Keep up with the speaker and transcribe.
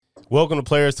Welcome to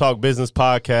Players Talk Business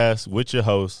Podcast with your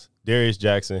host, Darius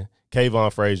Jackson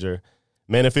Kavon Frazier.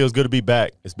 Man, it feels good to be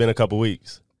back. It's been a couple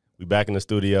weeks. We back in the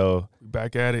studio. We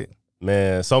back at it.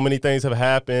 Man, so many things have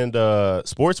happened.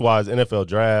 Sports-wise, NFL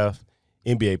draft,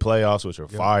 NBA playoffs, which are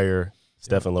fire.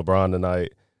 Steph and LeBron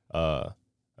tonight.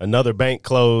 Another bank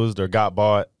closed or got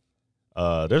bought.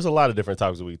 There's a lot of different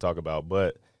topics that we can talk about,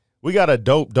 but we got a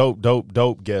dope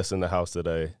guest in the house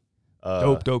today.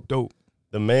 Dope.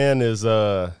 The man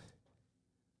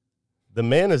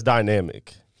is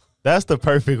dynamic. That's the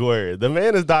perfect word. The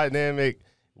man is dynamic.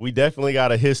 We definitely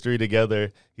got a history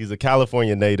together. He's a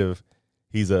California native.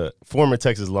 He's a former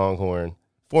Texas Longhorn,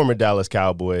 former Dallas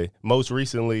Cowboy, most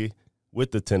recently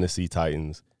with the Tennessee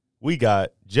Titans. We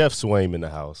got Geoff Swaim in the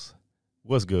house.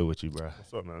 What's good with you, bro?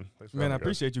 What's up, man? Thanks for Man, I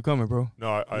appreciate you coming, bro.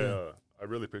 No, I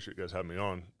really appreciate you guys having me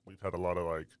on. We've had a lot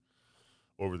of,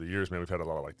 over the years, man, we've had a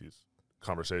lot of, these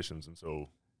conversations, and so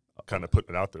kind of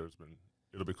putting it out there,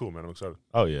 it'll be cool, man. I'm excited.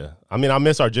 Oh, yeah. I mean, I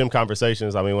miss our gym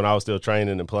conversations. I mean, when I was still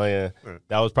training and playing,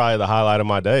 that was probably the highlight of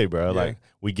my day, bro. Yeah. Like,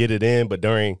 we get it in, but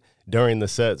during the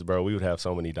sets, bro, we would have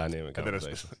so many dynamic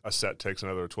conversations. And then a set takes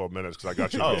another 12 minutes because I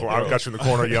got you. I got you in the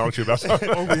corner yelling at you about something.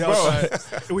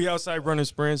 We outside running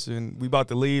sprints, and we about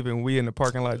to leave, and we in the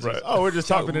parking lot. We're just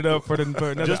chopping it up for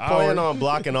another just hour. planning on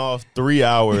blocking off 3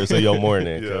 hours of your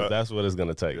morning because that's what it's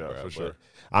gonna take, bro. For sure.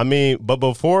 I mean, but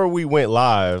before we went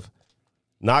live,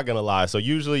 not gonna lie. So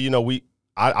usually,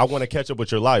 I want to catch up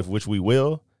with your life, which we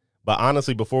will. But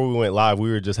honestly, before we went live,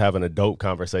 we were just having a dope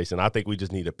conversation. I think we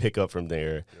just need to pick up from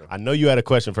there. Yeah. I know you had a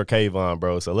question for Kavon,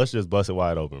 bro, so let's just bust it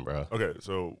wide open, bro. Okay,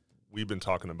 so we've been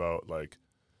talking about,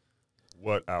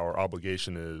 what our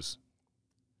obligation is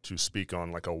to speak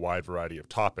on, a wide variety of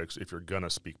topics if you're going to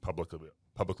speak publicly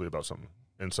about something.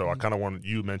 And so I kind of wanted –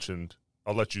 you mentioned –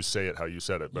 I'll let you say it how you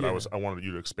said it, but I wanted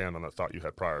you to expand on that thought you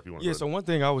had prior if you want to. Yeah, so one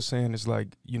thing I was saying is,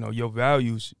 your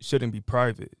values shouldn't be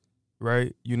private.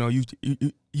 Right? You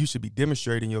should be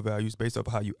demonstrating your values based off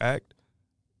of how you act,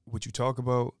 what you talk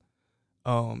about,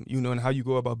 and how you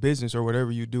go about business or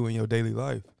whatever you do in your daily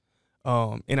life.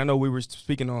 And I know we were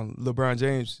speaking on LeBron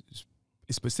James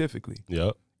specifically.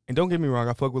 Yep. And don't get me wrong,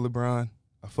 I fuck with LeBron.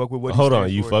 I fuck with what Hold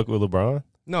on, you fuck with LeBron?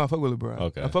 No, I fuck with LeBron.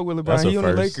 Okay. I fuck with LeBron. That's He on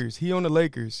the Lakers. He on the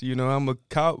Lakers.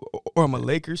 I'm a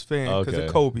Lakers fan because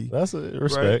of Kobe. That's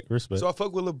respect. So I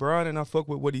fuck with LeBron, and I fuck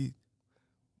with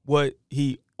what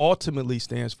he ultimately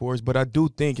stands for. But I do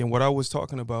think, and what I was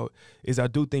talking about is I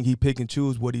do think he pick and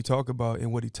choose what he talk about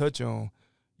and what he touch on,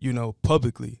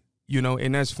 publicly,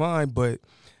 and that's fine. But,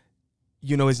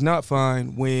 it's not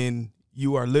fine when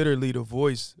you are literally the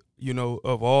voice,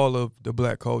 of all of the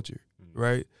black culture,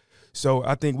 right? So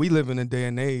I think we live in a day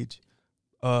and age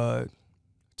to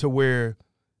where,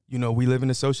 we live in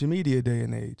a social media day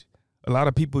and age. A lot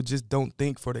of people just don't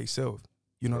think for themselves.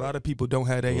 A lot of people don't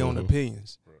have their own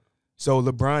opinions. Right. So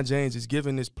LeBron James is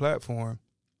given this platform.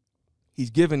 He's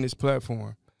given this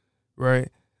platform, right?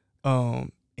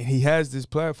 And he has this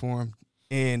platform,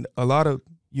 and a lot of,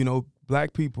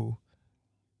 black people,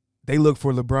 they look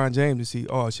for LeBron James to see,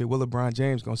 oh, shit, what LeBron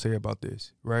James going to say about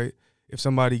this, right? If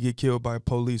somebody get killed by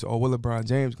police, what LeBron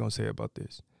James going to say about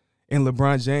this? And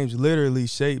LeBron James literally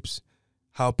shapes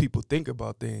how people think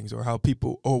about things or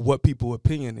what people's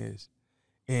opinion is.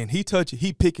 And he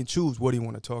pick and choose what he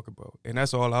want to talk about. And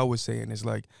that's all I was saying is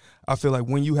I feel like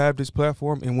when you have this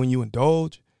platform and when you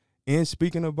indulge in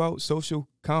speaking about social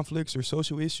conflicts or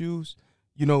social issues,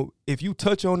 if you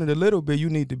touch on it a little bit, you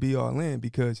need to be all in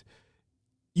because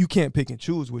you can't pick and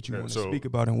choose what you want to speak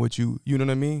about and what you know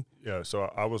what I mean? Yeah,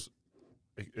 so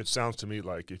it sounds to me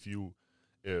like if you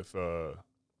and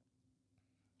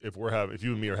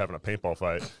me are having a paintball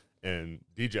fight and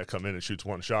DJ come in and shoots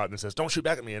one shot and it says, "Don't shoot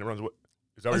back at me," and it runs away.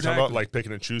 Is that what you're talking about?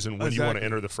 Picking and choosing when you want to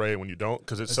enter the fray and when you don't?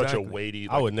 Because it's such a weighty.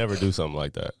 I would never do something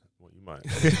like that. Well, you might.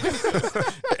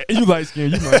 You light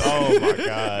skin, you might. Oh my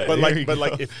God! But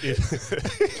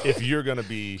if you're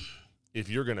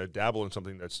gonna dabble in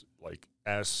something that's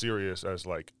as serious as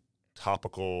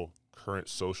topical current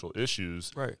social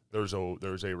issues, right? There's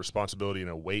a responsibility and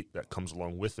a weight that comes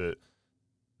along with it.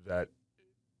 That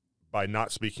by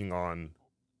not speaking on,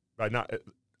 I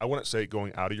wouldn't say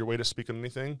going out of your way to speak on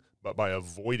anything, but by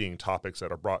avoiding topics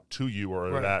that are brought to you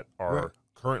or that are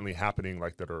currently happening,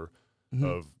 that are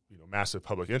of massive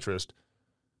public interest.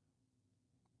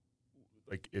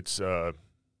 It's I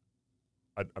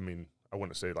mean, I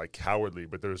wouldn't say cowardly,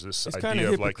 but there's this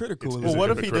idea of hypocritical. Well, what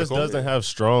if he just doesn't have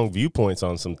strong viewpoints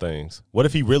on some things? What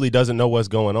if he really doesn't know what's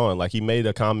going on? He made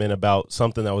a comment about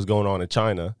something that was going on in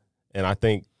China, and I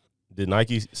think did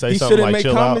Nike say something like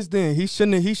chill out? He shouldn't make comments then.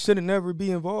 He shouldn't never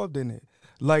be involved in it.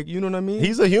 Like, you know what I mean?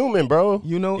 He's a human, bro.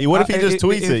 You know, what if he just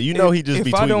tweets it? You know, he just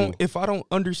be tweeting. If I don't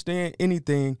understand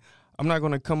anything, I'm not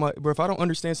gonna come out. But if I don't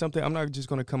understand something, I'm not just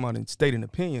gonna come out and state an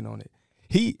opinion on it.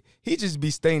 He just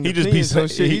be stating opinions on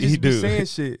shit. He just be saying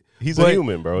shit. He's a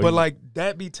human, bro. But like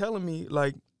that be telling me,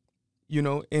 like, you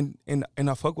know, and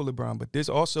I fuck with LeBron, but this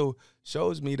also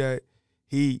shows me that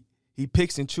he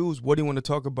picks and chooses what he want to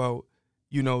talk about,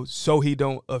 you know, so he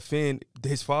don't offend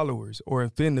his followers or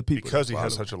offend the people. Because he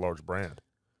has such a large brand.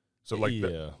 So like,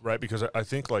 right? Because I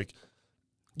think like,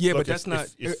 yeah, look, but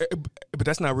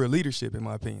that's not real leadership, in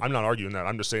my opinion. I'm not arguing that.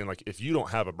 I'm just saying, like, if you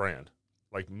don't have a brand,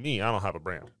 like me, I don't have a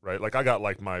brand, right? Like, I got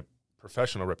like my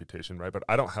professional reputation, right? But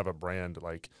I don't have a brand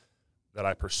like that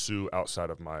I pursue outside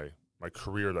of my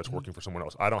career that's working for someone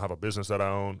else. I don't have a business that I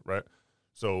own, right?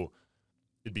 So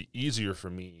it'd be easier for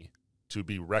me to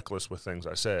be reckless with things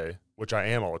I say, which I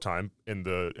am all the time in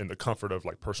the comfort of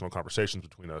like personal conversations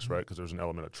between us, right? Because there's an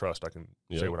element of trust. I can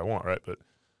say what I want, right? But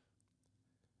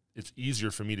it's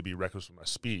easier for me to be reckless with my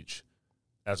speech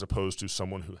as opposed to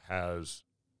someone who has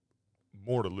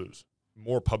more to lose,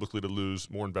 more publicly to lose,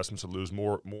 more investments to lose,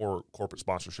 more corporate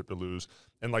sponsorship to lose.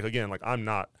 And like, again, like I'm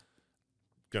not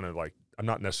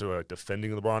necessarily like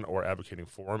defending LeBron or advocating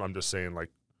for him. I'm just saying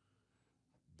like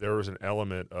there is an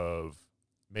element of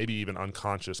maybe even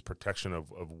unconscious protection of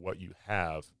what you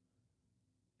have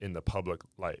in the public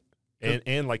light.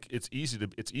 And like it's easy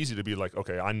to be like,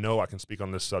 okay, I know I can speak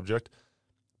on this subject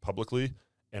publicly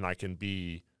and I can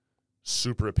be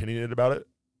super opinionated about it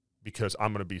because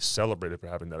I'm going to be celebrated for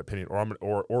having that opinion,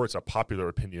 or it's a popular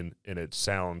opinion and it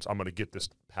sounds, I'm going to get this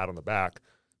pat on the back,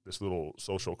 this little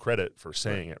social credit for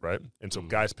saying it, right? And so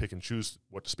guys pick and choose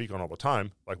what to speak on all the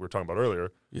time, like we were talking about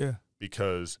earlier. Yeah.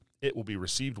 Because it will be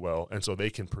received well, and so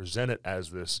they can present it as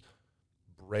this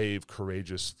brave,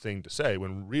 courageous thing to say,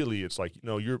 when really it's like,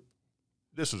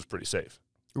 this was pretty safe.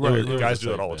 Right. Guys do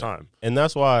that all the time. And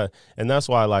that's why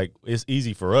like it's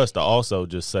easy for us to also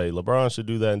just say LeBron should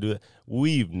do that and do that.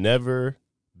 We've never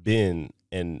been,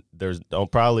 and there's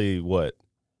probably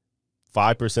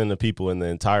 5% of people in the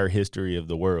entire history of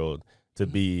the world to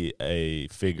be a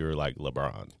figure like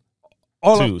LeBron.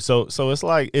 So it's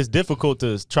like it's difficult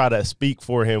to try to speak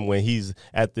for him when he's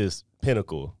at this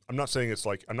pinnacle. I'm not saying it's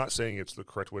the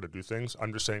correct way to do things.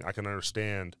 I'm just saying I can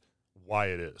understand why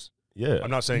it is. Yeah.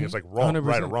 I'm not saying it's like wrong, 100%.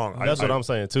 Right or wrong. That's what I'm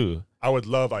saying too. I would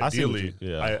love ideally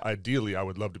I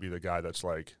would love to be the guy that's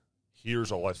like, here's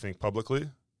all I think publicly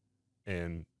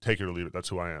and take it or leave it. That's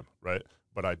who I am, right?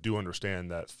 But I do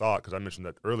understand that thought because I mentioned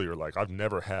that earlier. Like I've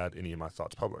never had any of my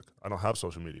thoughts public. I don't have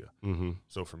social media. Mm-hmm.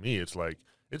 So for me, it's like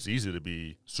it's easy to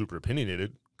be super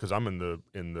opinionated because I'm in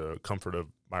the comfort of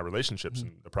my relationships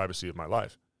and the privacy of my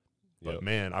life. But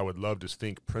man, I would love to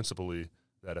think principally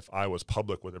that if I was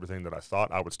public with everything that I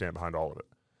thought, I would stand behind all of it.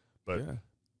 But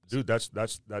dude, that's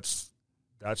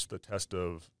the test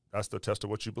of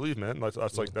what you believe, man.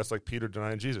 That's like Peter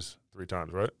denying Jesus 3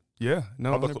 times, right? Yeah,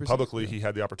 no, publicly he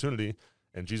had the opportunity.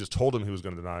 And Jesus told him he was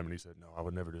going to deny him, and he said, "No, I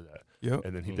would never do that." Yep.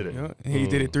 And then he did it. Yep. He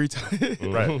did it 3 times.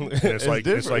 Right. And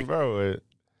it's like, bro.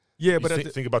 Yeah, but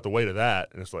think about the weight of that,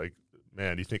 and it's like,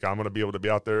 man, do you think I'm going to be able to be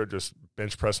out there just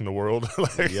bench pressing the world?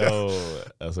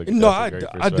 That's a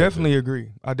I definitely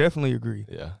agree.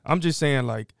 Yeah. I'm just saying,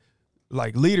 like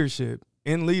leadership.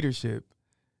 In leadership,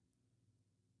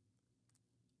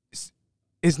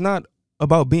 it's not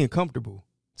about being comfortable.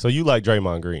 So you like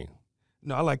Draymond Green?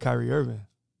 No, I like Kyrie Irving.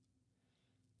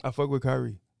 I fuck with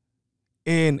Kyrie.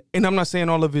 And I'm not saying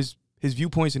all of his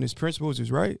viewpoints and his principles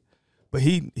is right, but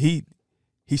he's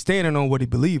standing on what he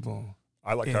believes on.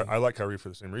 I like Kyrie for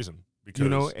the same reason.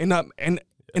 Because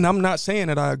and I'm not saying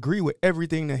that I agree with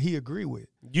everything that he agree with.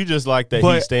 You just like that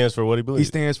he stands for what he believes. He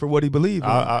stands for what he believes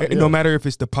in. No matter if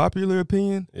it's the popular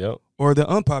opinion or the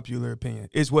unpopular opinion.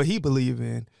 It's what he believes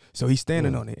in, so he's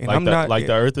standing on it. And like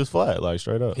the earth is flat, like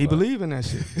straight up. He believe in that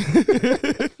shit.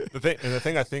 The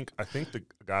thing I think the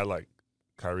guy like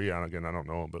Kyrie, and again, I don't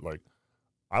know him, but like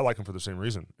I like him for the same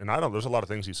reason. And there's a lot of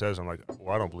things he says I'm like,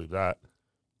 well, I don't believe that.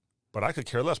 But I could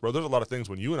care less, bro. There's a lot of things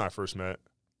when you and I first met,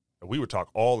 we would talk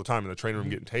all the time in the training room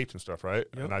getting taped and stuff, right?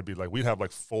 Yep. And I'd be like, we'd have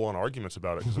like full-on arguments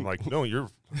about it because I'm like, no, you're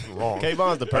wrong.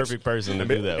 Kavon's the perfect person to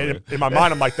do that with. In my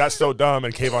mind, I'm like, that's so dumb,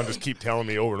 and Kavon just keep telling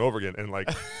me over and over again. And like,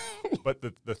 but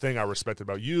the thing I respect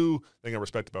about you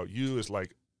is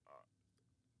like,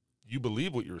 you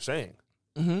believe what you're saying,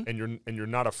 and you're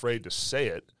not afraid to say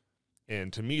it.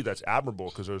 And to me, that's admirable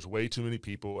because there's way too many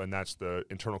people, and that's the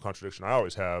internal contradiction I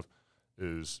always have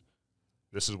is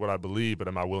this is what I believe, but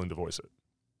am I willing to voice it?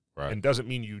 Right. And doesn't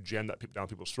mean you jam that down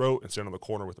people's throat and stand on the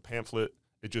corner with a pamphlet.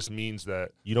 It just means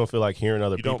that you don't feel like hearing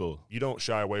other people. You don't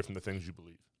shy away from the things you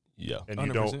believe. Yeah.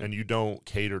 And you don't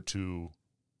cater to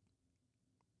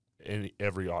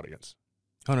every audience.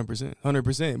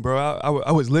 100%, bro.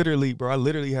 I was literally, bro. I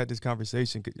literally had this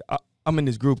conversation. I'm in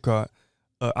this group called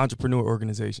Entrepreneur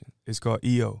Organization. It's called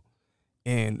EO,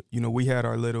 and we had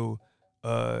our little.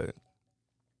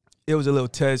 It was a little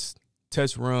test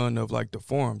run of like the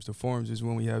forums. The forums is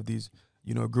when we have these,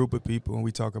 a group of people and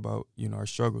we talk about our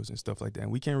struggles and stuff like that.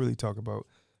 And we can't really talk about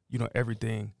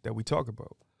everything that we talk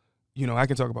about. I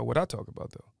can talk about what I talk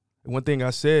about though. And one thing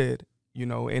I said.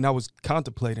 And I was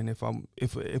contemplating if I'm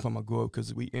gonna go up,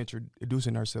 because we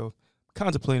introducing ourselves,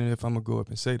 contemplating if I'm gonna go up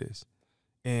and say this.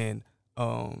 And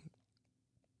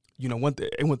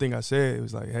one thing I said, it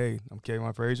was like, hey, I'm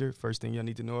Kavon Frazier. First thing y'all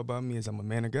need to know about me is I'm a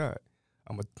man of God.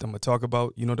 I'm gonna talk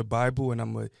about the Bible, and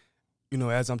I'm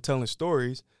gonna as I'm telling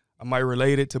stories, I might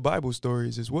relate it to Bible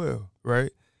stories as well,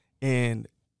 right? And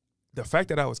the fact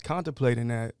that I was contemplating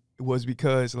that was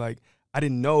because like I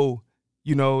didn't know.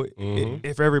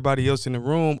 If everybody else in the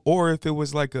room, or if it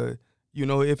was like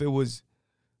if it was,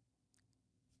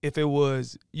 I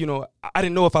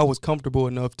didn't know if I was comfortable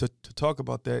enough to talk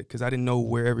about that, because I didn't know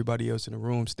where everybody else in the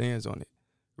room stands on it,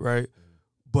 right?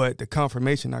 But the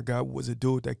confirmation I got was a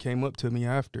dude that came up to me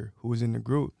after, who was in the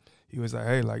group. He was like,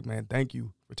 hey, like, man, thank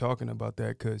you for talking about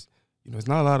that, because, there's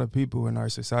not a lot of people in our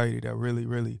society that really,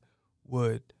 really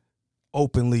would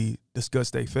openly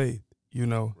discuss their faith,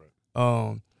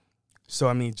 Right. So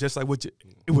I mean, just like what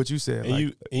you said,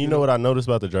 and you know what I noticed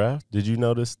about the draft? Did you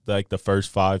notice like the first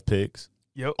 5 picks?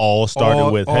 Yep. All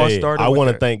started with, hey, I want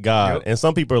to thank God. Yep. And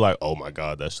some people are like, oh my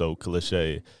God, that's so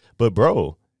cliche. But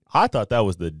bro, I thought that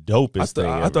was the dopest thing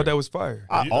ever. I thought that was fire.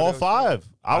 All 5.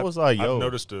 I was like, yo. I've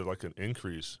noticed an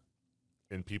increase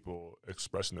in people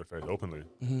expressing their faith openly.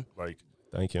 Mm-hmm. Like,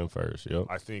 thank him first. Yep.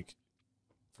 I think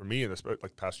for me in this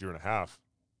like past year and a half,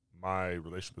 my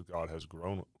relationship with God has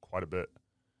grown quite a bit.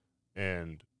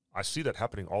 And I see that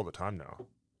happening all the time now.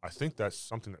 I think that's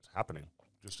something that's happening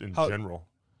just in general.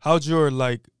 How's your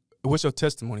what's your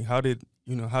testimony? How'd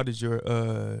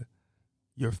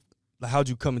how'd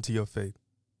you come into your faith?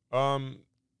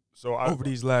 So over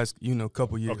these last,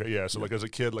 couple years. Okay, yeah. So like as a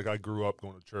kid, like I grew up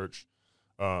going to church.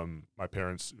 My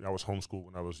parents, I was homeschooled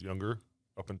when I was younger,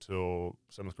 up until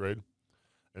 7th grade.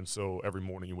 And so every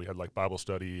morning we had like Bible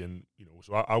study, and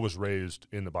so I was raised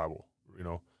in the Bible,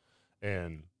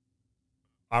 and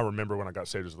I remember when I got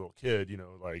saved as a little kid,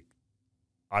 like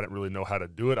I didn't really know how to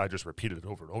do it. I just repeated it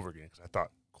over and over again because I thought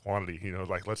quantity,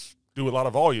 like let's do a lot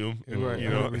of volume, and, right,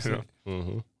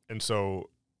 Mm-hmm. And so,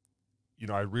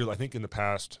 I think in the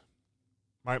past,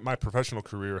 my professional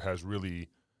career has really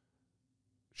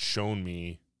shown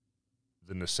me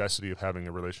the necessity of having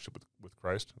a relationship with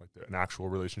Christ, like an actual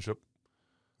relationship.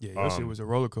 Yeah, your shit was a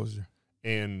roller coaster.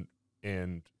 And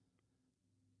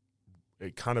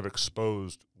it kind of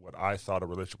exposed what I thought a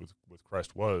relationship with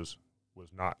Christ was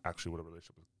not actually what a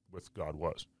relationship with God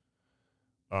was.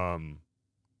 And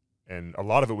a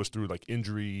lot of it was through like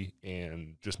injury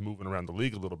and just moving around the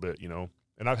league a little bit,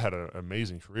 and I've had an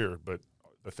amazing career, but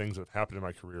the things that have happened in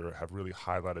my career have really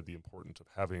highlighted the importance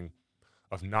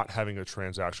of not having a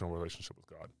transactional relationship with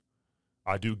God.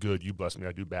 I do good, you bless me.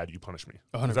 I do bad, you punish me.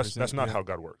 That's not how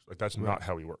God works. Like that's not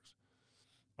how he works.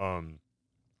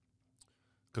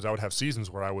 Because I would have seasons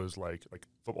where I was like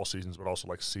football seasons, but also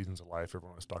like seasons of life.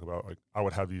 Everyone wants to talk about, like I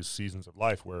would have these seasons of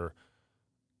life where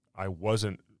I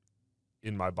wasn't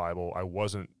in my Bible. I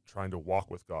wasn't trying to walk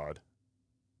with God.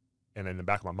 And in the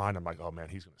back of my mind, I'm like, oh man,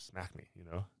 he's going to smack me,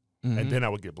 Mm-hmm. And then I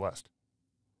would get blessed.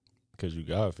 Because you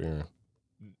God fearing.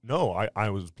 No, I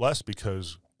was blessed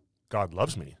because God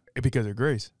loves me. Because of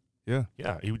grace. Yeah.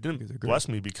 Yeah. He didn't bless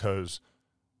me because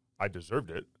I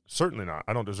deserved it. Certainly not.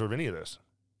 I don't deserve any of this.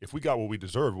 If we got what we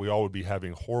deserved, we all would be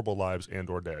having horrible lives and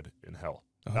or dead in hell.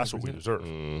 100%. That's what we deserve.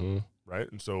 Mm-hmm. Right?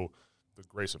 And so the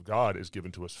grace of God is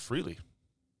given to us freely.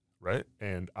 Right?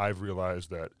 And I've realized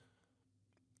that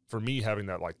for me, having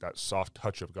that soft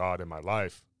touch of God in my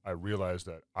life, I realized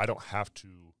that I don't have to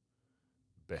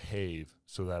behave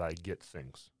so that I get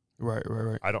things. Right.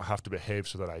 I don't have to behave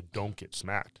so that I don't get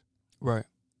smacked. Right.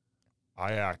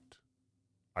 I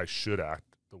should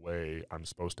act the way I'm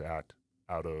supposed to act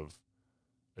out of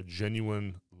a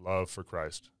genuine love for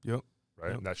Christ. Yep. Right?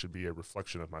 Yep. And that should be a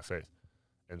reflection of my faith.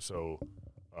 And so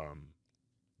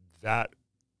that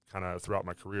kind of throughout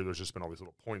my career, there's just been all these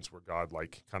little points where God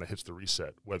kind of hits the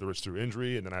reset, whether it's through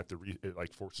injury and then I have to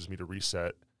it forces me to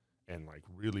reset and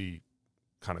really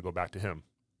kind of go back to him.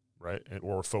 Right.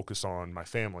 Or focus on my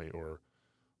family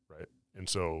right. And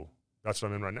so that's what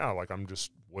I'm in right now. I'm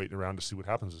just waiting around to see what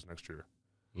happens this next year.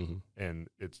 Mm-hmm. And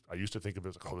I used to think of it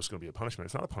as this is going to be a punishment.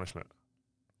 It's not a punishment.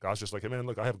 God's just like, hey man,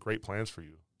 look, I have great plans for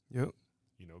you. Yep.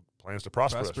 plans to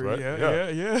prosper us, right?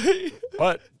 Yeah.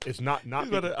 But it's not. I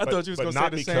thought you was going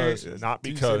to say the same. Not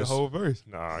You because said the whole verse.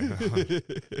 Nah,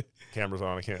 camera's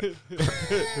on. I can't.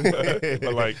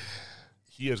 But like,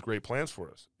 he has great plans for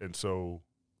us, and so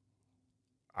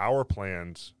our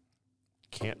plans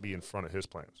can't be in front of his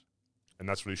plans, and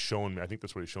that's what he's showing me. I think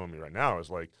that's what he's showing me right now is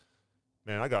like,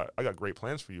 man, I got great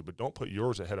plans for you, but don't put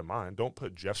yours ahead of mine. Don't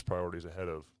put Jeff's priorities ahead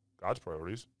of God's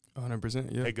priorities.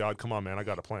 100%. Yeah. Hey, God, come on, man, I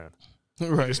got a plan.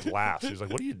 Right. He just laughs. He's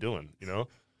like, what are you doing? And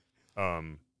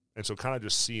so kind of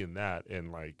just seeing that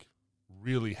and like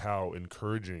really how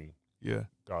encouraging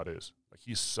God is. Like,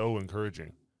 he's so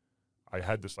encouraging. I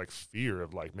had this like fear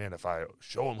of like, man, if I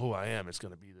show him who I am, it's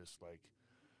going to be this like,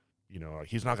 like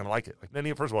he's not going to like it. Like,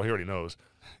 then first of all, he already knows,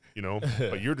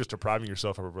 but you're just depriving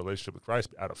yourself of a relationship with Christ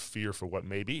out of fear for what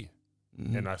may be.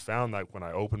 Mm-hmm. And I found that when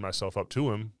I opened myself up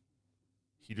to him,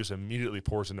 he just immediately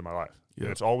pours into my life. Yep.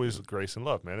 And it's always grace and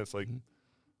love, man. It's like,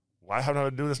 why haven't I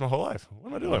been doing this my whole life? What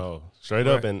am I doing? No, straight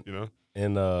up.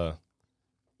 And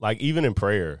like even in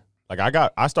prayer, like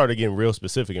I started getting real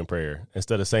specific in prayer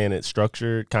instead of saying it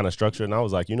kind of structured. And I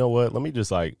was like, you know what? Let me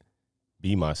just like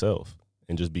be myself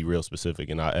and just be real specific.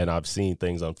 And I've seen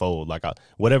things unfold. Like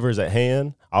whatever is at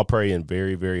hand, I'll pray in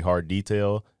very, very hard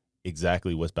detail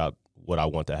exactly what I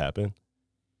want to happen.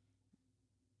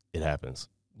 It happens.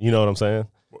 You know what I'm saying?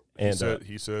 And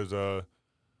he says, I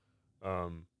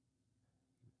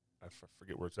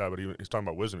forget where it's at, but he's talking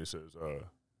about wisdom. He says,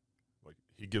 like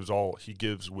he gives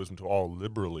wisdom to all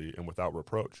liberally and without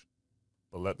reproach,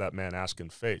 but let that man ask in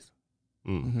faith.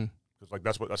 Mm-hmm. Because like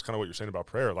that's kind of what you're saying about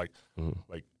prayer. Like,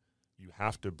 like you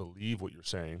have to believe what you're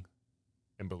saying,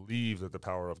 and believe that the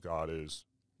power of God is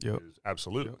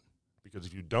absolute. Yep. Because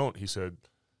if you don't, he said,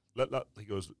 let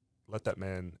that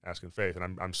man ask in faith.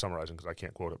 And I'm summarizing because I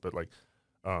can't quote it, but like,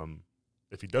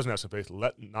 if he doesn't ask in faith,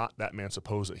 let not that man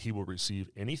suppose that he will receive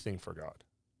anything from God.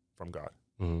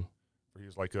 Mm-hmm. For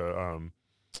he's like a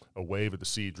wave at the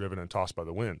sea driven and tossed by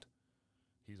the wind.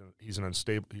 He's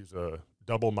a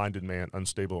double-minded man,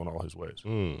 unstable in all his ways.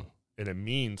 Mm. And it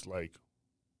means like,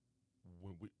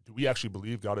 do we actually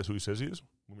believe God is who he says he is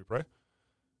when we pray?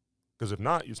 Because if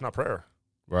not, it's not prayer.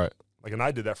 Right. Like, and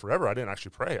I did that forever. I didn't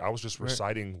actually pray. I was just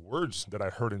reciting words that I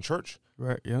heard in church.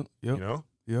 Right. Yep.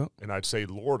 Yeah. And I'd say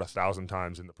Lord 1,000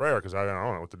 times in the prayer because I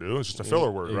don't know what to do. It's just a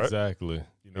filler word, right? Exactly.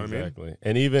 You know what I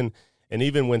mean? And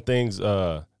even when things,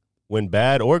 when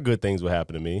bad or good things would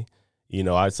happen to me,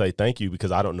 I'd say thank you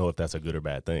because I don't know if that's a good or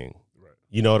bad thing. Right.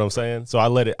 You know what I'm saying? So I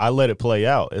let it play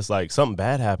out. It's like something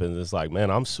bad happens. It's like, man,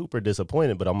 I'm super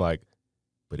disappointed, but I'm like,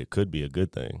 but it could be a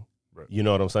good thing. Right. You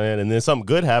know what I'm saying? And then something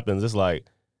good happens. It's like,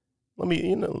 I'm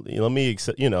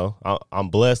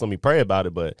blessed. Let me pray about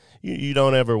it. But you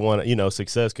don't ever want to,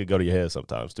 success could go to your head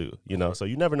sometimes too, Right. So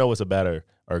you never know what's a bad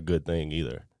or good thing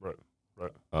either. Right.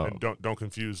 And don't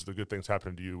confuse the good things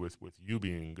happening to you with you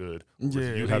being good. With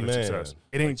you having success.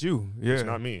 It ain't you. Yeah. It's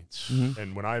not me. Mm-hmm.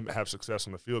 And when I have success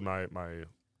on the field, my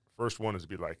first one is to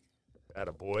be like,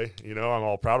 attaboy, I'm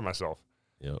all proud of myself.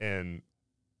 Yep. And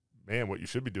man, what you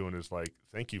should be doing is like,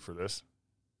 thank you for this.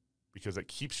 Because it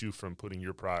keeps you from putting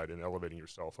your pride and elevating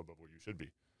yourself above where you should be.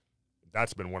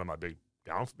 That's been one of my big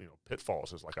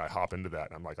pitfalls is like I hop into that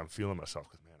and I'm like, I'm feeling myself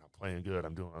because, man, I'm playing good.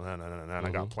 I'm doing and I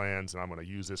got plans and I'm going to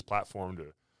use this platform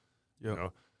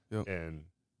to, and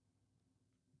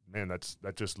man,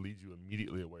 that just leads you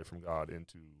immediately away from God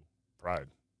into pride.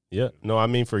 Yeah. No, I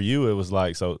mean, for you, it was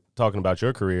like, so talking about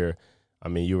your career, I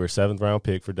mean, you were 7th round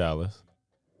pick for Dallas.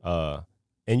 And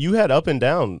you had up and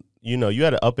down. You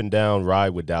had an up and down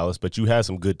ride with Dallas, but you had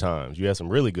some good times. You had some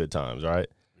really good times, right?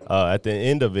 At the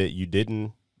end of it, you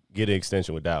didn't get an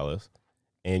extension with Dallas,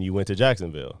 and you went to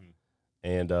Jacksonville.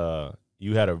 And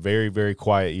you had a very, very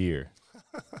quiet year.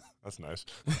 That's nice.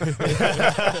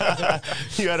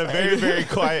 You had a very, very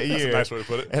quiet year. That's a nice way to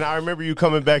put it. And I remember you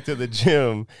coming back to the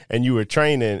gym, and you were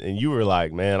training, and you were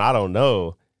like, man, I don't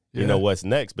know, what's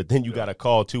next. But then you got a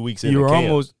call 2 weeks into camp.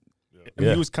 Almost – he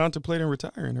was contemplating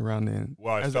retiring around then.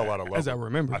 Well, I fell out of love. As I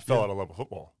remember. I fell out of love with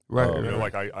football. Right.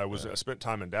 Like I spent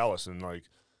time in Dallas, and like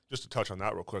just to touch on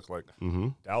that real quick, like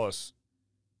Dallas,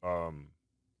 my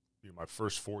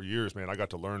first 4 years, man, I got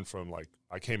to learn from like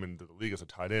I came into the league as a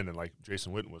tight end, and like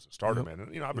Jason Witten was a starter, man.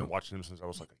 And I've been watching him since I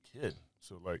was like a kid.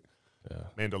 So like,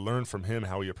 man, to learn from him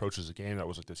how he approaches the game, that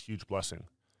was like this huge blessing.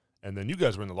 And then you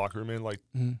guys were in the locker room, man. Like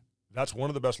that's one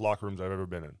of the best locker rooms I've ever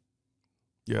been in.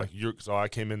 Yeah. So I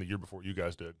came in the year before you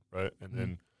guys did, right? And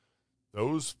then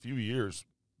those few years,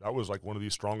 that was like one of the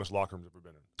strongest locker rooms I've ever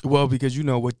been in. Well, because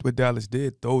what Dallas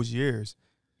did those years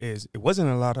is it wasn't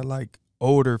a lot of like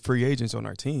older free agents on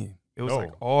our team. It was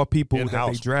like all people that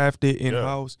they drafted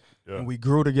in-house, and we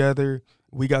grew together.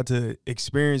 We got to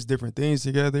experience different things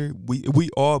together. We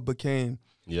all became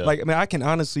like, I mean, I can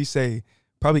honestly say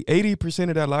probably 80%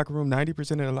 of that locker room,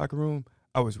 90% of that locker room,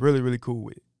 I was really, really cool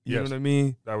with. You know what I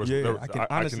mean? That was, I can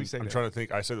honestly say that. I'm trying to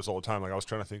think. I say this all the time. Like, I was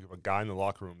trying to think of a guy in the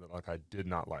locker room that, like, I did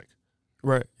not like.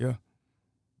 Right, yeah.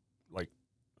 Like,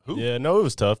 who? Yeah, no, it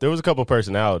was tough. There was a couple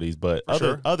personalities, but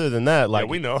other than that, like,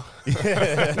 we know.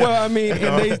 Well, I mean,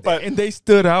 and they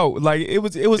stood out. Like, it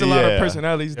was a lot of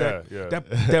personalities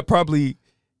that probably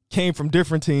came from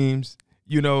different teams,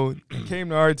 you know, came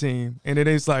to our team, and then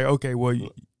it's like, okay, well,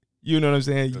 you know what I'm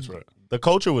saying? That's right. The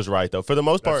culture was right, though. For the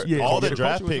most part, all the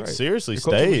draft picks seriously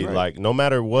stayed. Like, no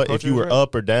matter what, if you were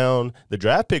up or down, the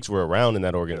draft picks were around in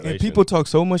that organization. And people talk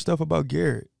so much stuff about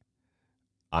Garrett.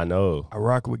 I know. I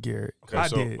rock with Garrett. I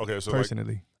did,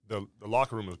 personally. Like, the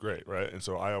locker room was great, right? And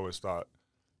so I always thought,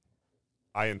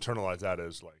 I internalized that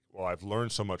as like, well, I've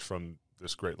learned so much from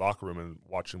this great locker room and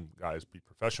watching guys be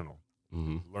professional.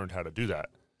 Learned how to do that.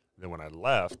 And then when I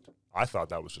left, I thought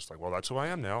that was just like, well, that's who I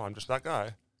am now. I'm just that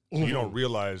guy. You don't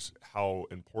realize how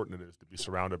important it is to be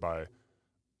surrounded by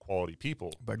quality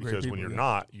people, because when you're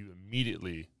not, you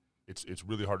immediately it's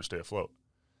really hard to stay afloat.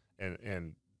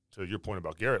 And to your point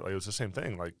about Garrett, like, it was the same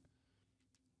thing. Like,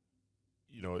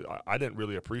 you know, I didn't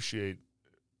really appreciate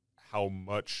how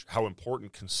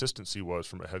important consistency was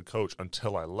from a head coach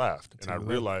until I left, and I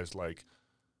realized, like,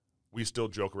 we still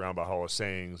joke around about all the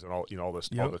sayings and all, you know, all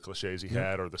the cliches he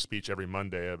had, or the speech every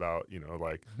Monday about, you know,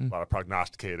 like a lot of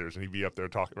prognosticators, and he'd be up there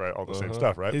talking, right, all the same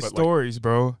stuff, right? His stories,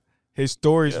 bro. His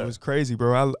stories was crazy,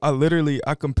 bro.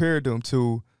 I compared them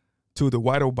to the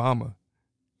white Obama,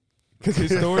 because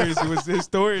his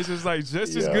stories was like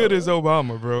just as good as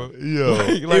Obama, bro.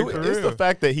 It's the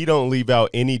fact that he don't leave out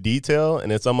any detail, and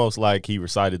it's almost like he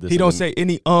recited this. He don't say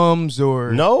any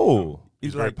or no.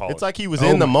 He's like, it's like he was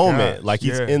in the moment, like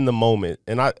he's in the moment,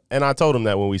 and I told him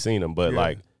that when we seen him, but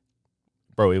like,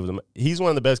 bro, he's one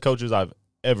of the best coaches I've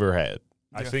ever had.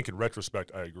 I think in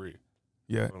retrospect, I agree.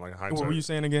 Yeah. Like, hindsight, what were you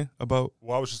saying again about?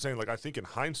 Well, I was just saying, like, I think in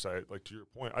hindsight, like, to your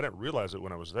point, I didn't realize it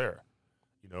when I was there.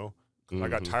 You know, I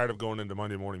got tired of going into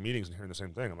Monday morning meetings and hearing the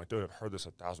same thing. I'm like, dude, I've heard this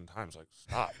 1,000 times. Like,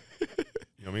 stop. You know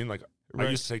what I mean? Like, I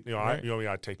used to take,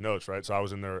 I'd take notes, right? So I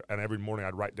was in there, and every morning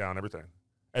I'd write down everything,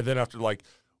 and then after like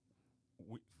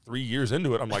 3 years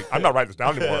into it, I'm like, I'm not writing this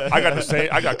down anymore.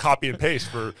 I got copy and paste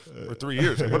for 3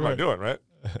 years. Like, what am I doing, right?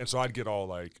 And so I'd get all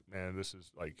like, man, this is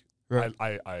like,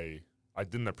 I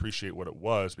didn't appreciate what it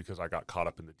was, because I got caught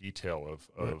up in the detail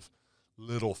of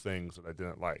little things that I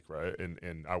didn't like, right?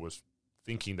 And I was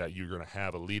thinking that you're going to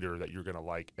have a leader that you're going to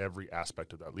like every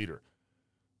aspect of that leader.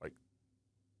 Like,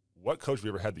 what coach have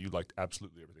you ever had that you liked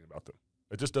absolutely everything about them?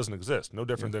 It just doesn't exist. No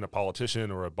different than a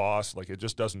politician or a boss. Like, it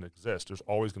just doesn't exist. There's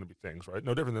always going to be things, right?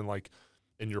 No different than, like,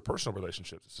 in your personal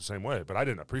relationships. It's the same way. But I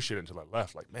didn't appreciate it until I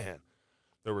left. Like, man,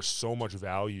 there was so much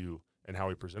value in how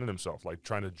he presented himself, like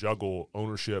trying to juggle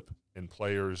ownership and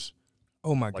players.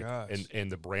 Oh, my gosh. And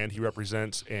the brand he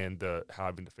represents, and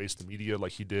having to face the media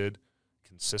like he did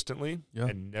consistently,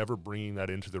 and never bringing that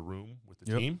into the room with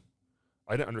the team.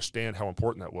 I didn't understand how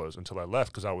important that was until I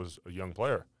left, because I was a young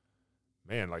player.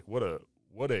 Man, like, what a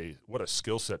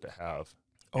skill set to have.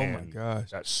 Oh, my gosh.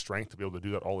 That strength to be able to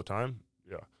do that all the time.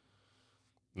 Yeah.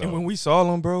 No. And when we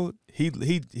saw him, bro, he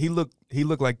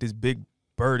looked like this big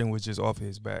burden was just off of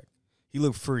his back. He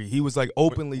looked free. He was like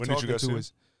openly talking to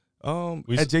us.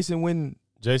 At Jason Witten.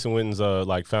 Jason Witten's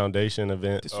like foundation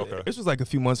event. This was like a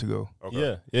few months ago. Okay.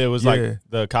 Yeah, it was like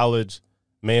the college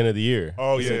man of the year.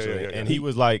 Oh yeah. And he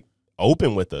was like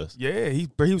open with us. Yeah, he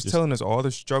was telling us all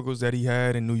the struggles that he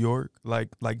had in New York, like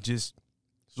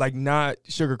not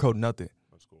sugarcoat nothing.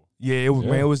 That's cool. Yeah, it was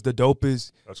man, it was the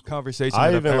dopest conversation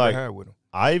I've ever had with him.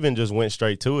 I even just went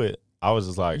straight to it. I was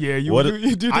just like, yeah, you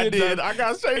did. I did. I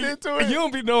got straight into it. You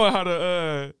don't be knowing how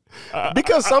to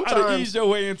because sometimes how to ease your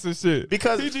way into shit.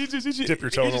 Because dip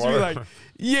your toe in the water. Like,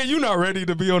 yeah, you're not ready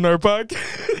to be on our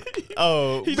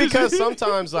podcast. Because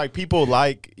sometimes like people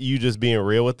like you just being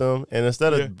real with them, and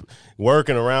instead of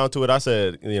working around to it, I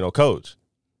said, Coach,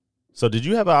 so did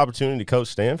you have an opportunity to coach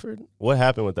Stanford? What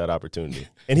happened with that opportunity?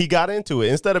 And he got into it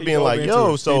instead of being like,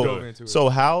 so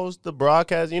how's the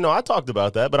broadcast? I talked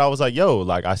about that, but I was like,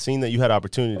 like I seen that you had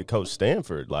opportunity to coach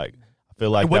Stanford. Like, I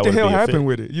feel like what the hell happened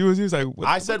with it? He was like,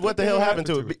 I said, what the hell happened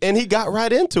to it? And he got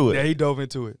right into it. Yeah, he dove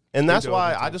into it. And that's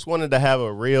why I just wanted to have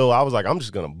a real, I was like, I'm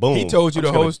just going to boom. He told you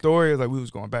the whole story. It was like we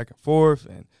was going back and forth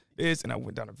and this, and I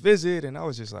went down to visit, and I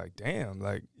was just like, damn,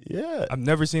 like, yeah, I've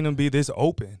never seen him be this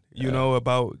open,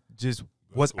 about just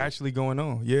what's actually going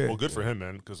on. Yeah. Well, good for him,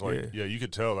 man, because, you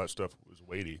could tell that stuff was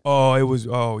weighty. Oh, it was,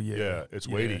 yeah. Yeah, it's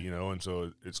weighty, and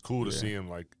so it's cool to see him,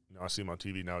 like, I see him on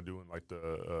TV now doing like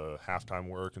the halftime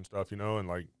work and stuff, and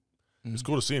like it's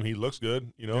cool to see him. He looks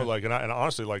good, like and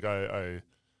honestly, like I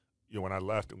when I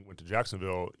left and went to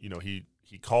Jacksonville,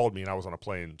 he called me and I was on a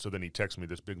plane. So then he texted me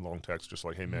this big long text, just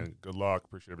like, "Hey man, good luck,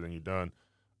 appreciate everything you've done."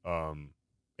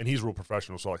 And he's real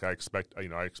professional, so like I expected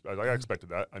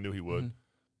that. I knew he would,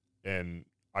 and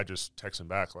I just text him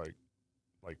back like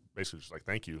basically just like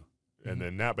thank you. And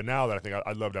then now that I think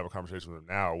I'd love to have a conversation with him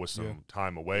now with some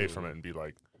time away from it and be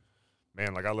like,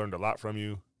 man, like I learned a lot from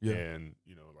you, and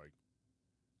like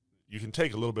you can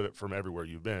take a little bit from everywhere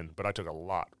you've been, but I took a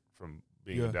lot from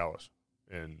being in Dallas,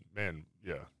 and man,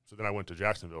 So then I went to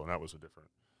Jacksonville, and that was a different.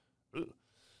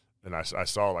 And I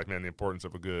saw like, man, the importance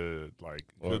of a good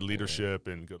leadership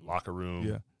and good locker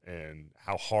room, and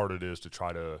how hard it is to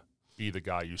try to be the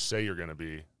guy you say you're going to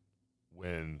be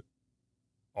when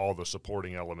all the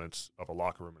supporting elements of a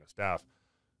locker room and a staff,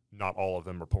 not all of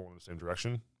them are pulling in the same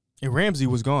direction. And Ramsey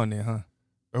was gone there, huh?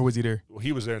 Or was he there? Well,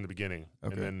 he was there in the beginning,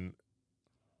 and then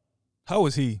how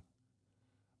was he?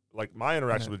 Like my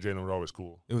interactions with Jalen were always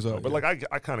cool. It was, but like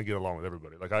I kind of get along with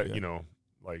everybody. Like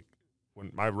like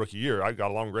when my rookie year, I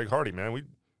got along with Greg Hardy, man.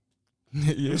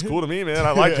 He was cool to me, man.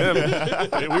 I liked him.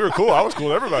 We were cool. I was cool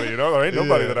to everybody, There ain't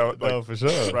nobody that I would, like, for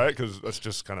sure, right? Because that's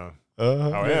just kind of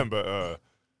how I am. But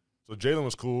so Jalen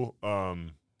was cool.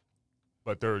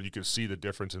 But there you could see the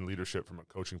difference in leadership from a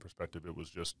coaching perspective. It was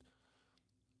just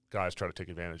guys try to take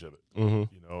advantage of it,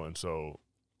 and so.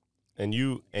 And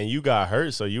you got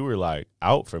hurt, so you were like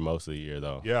out for most of the year,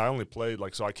 though. Yeah, I only played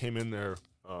so I came in there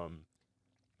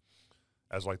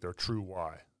as like their true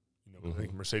Y. I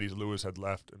think Mercedes Lewis had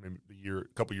left. I mean, a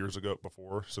couple years ago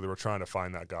before, so they were trying to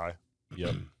find that guy.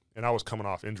 Yep. And I was coming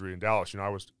off injury in Dallas. I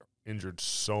was injured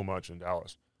so much in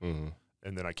Dallas, and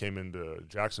then I came into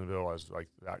Jacksonville as like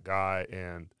that guy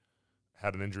and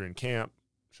had an injury in camp.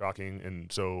 Shocking.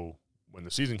 And so when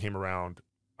the season came around,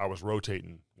 I was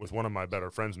rotating with one of my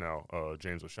better friends now,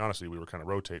 James O'Shaughnessy. We were kind of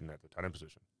rotating at the tight end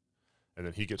position. And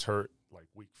then he gets hurt like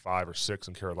week 5 or 6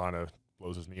 in Carolina,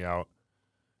 blows his knee out.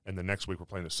 And the next week we're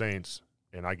playing the Saints,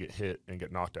 and I get hit and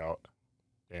get knocked out.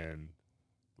 And,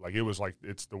 like, it was like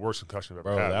it's the worst concussion I've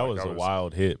ever had. That was a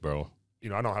wild hit, bro.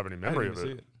 I don't have any memory of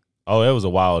it. Oh, it was a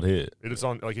wild hit. It is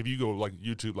on, like, if you go, like,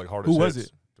 YouTube, like, hardest hits. Who was hits,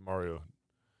 it? DeMario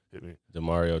hit me.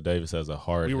 DeMario Davis has a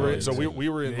hard hit. So we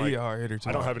were in, like, a hard hitter too.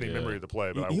 I don't have any memory of the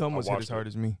play, but he I almost hit watched as hard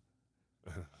as me.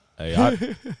 Hey,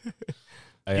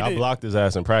 I blocked his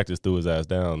ass in practice, threw his ass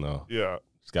down, though. Yeah.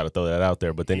 Just got to throw that out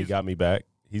there. But then he got me back.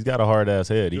 He's got a hard-ass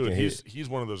head. Dude, he can hit. He's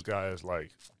one of those guys,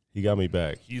 like. He got me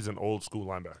back. He's an old-school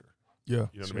linebacker. Yeah.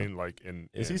 You know what I mean? Like,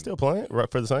 is he still playing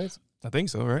for the Saints? I think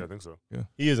so, right? Yeah, I think so. Yeah.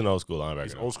 He is an old-school linebacker.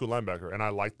 He's an old-school linebacker, and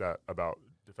I like that about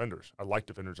defenders. I like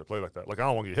defenders that play like that. Like, I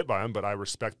don't want to get hit by him, but I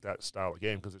respect that style of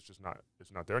game because it's just not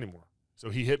there anymore. So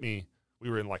he hit me. We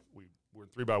were in, like, we were in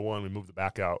 3-by-1. We moved the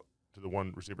back out to the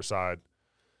one receiver side,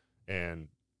 and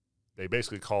they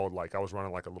basically called, like, I was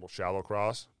running, like, a little shallow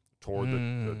cross toward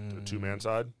the two-man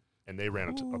side, and they ran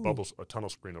a tunnel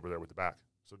screen over there with the back.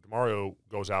 So DeMario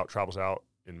goes out, travels out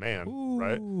in man,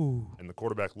 right? And the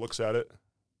quarterback looks at it,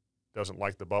 doesn't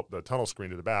like the tunnel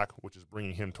screen to the back, which is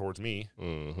bringing him towards me.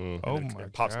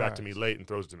 And pops back to me late and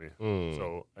throws to me.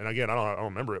 So, and again, I don't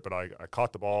remember it, but I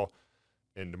caught the ball,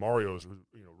 and DeMario's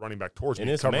running back towards me.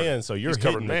 And it's man, so you're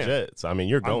hitting the Jets. I mean,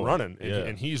 you're going. I'm running,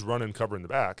 and he's running, covering the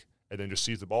back, and then just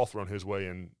sees the ball thrown his way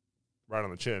and right on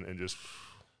the chin and just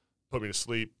put me to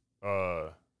sleep.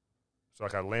 So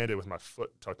like I landed with my foot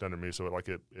tucked under me, so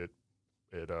it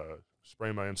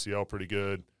sprained my MCL pretty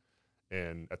good.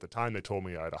 And at the time, they told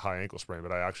me I had a high ankle sprain,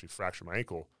 but I actually fractured my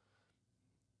ankle.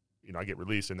 I get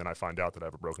released, and then I find out that I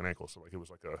have a broken ankle. So like it was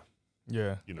like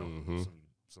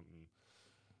something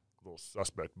a little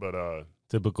suspect, but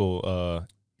typical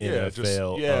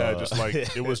NFL. Just like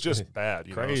it was just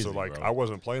bad. Crazy, so like bro. I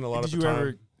wasn't playing a lot at the time. Did you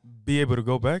ever be able to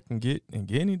go back and get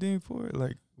anything for it?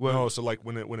 Like, well, no. So like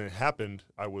when it happened,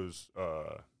 I was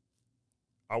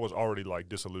already like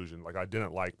disillusioned. Like I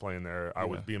didn't like playing there. I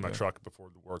would be in my truck before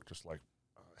the work, just like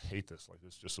I hate this. Like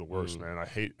it's just the worst, man. I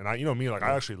hate, and I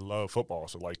actually love football.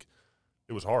 So like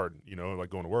it was hard,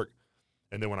 like going to work.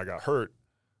 And then when I got hurt,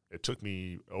 it took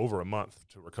me over a month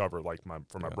to recover, like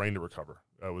for my brain to recover.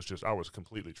 I was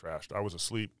completely trashed. I was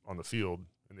asleep on the field,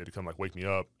 and they had to come like wake me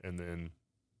up. And then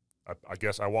I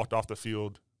guess I walked off the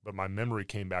field, but my memory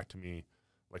came back to me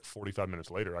like 45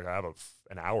 minutes later. Like I have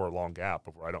an hour-long gap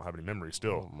of where I don't have any memory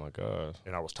still. Oh, my God.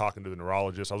 And I was talking to the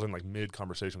neurologist. I was in like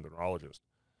mid-conversation with the neurologist.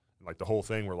 And like the whole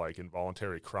thing were like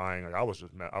involuntary crying. Like I was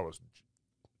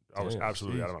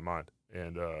absolutely out of my mind.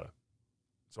 And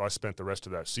so I spent the rest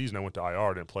of that season. I went to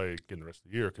IR, didn't play again the rest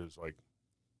of the year because like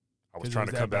I was trying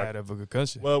to come back. Bad of a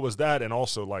concussion. Well, it was that, and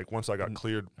also like once I got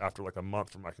cleared after like a month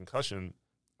from my concussion,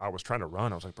 I was trying to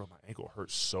run. I was like, bro, my ankle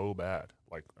hurts so bad.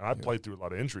 Like, and I played through a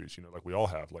lot of injuries, you know, like we all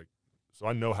have. Like, so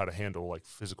I know how to handle like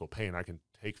physical pain. I can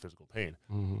take physical pain,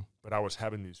 but I was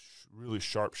having these really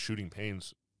sharp shooting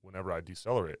pains whenever I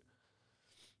decelerate.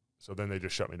 So then they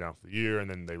just shut me down for the year, and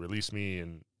then they released me,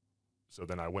 and so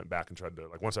then I went back and tried to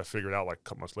like once I figured out like a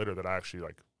couple months later that I actually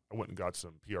like I went and got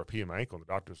some PRP in my ankle, and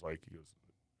the doctor's like, he goes,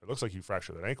 it looks like you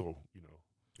fractured that ankle, you know.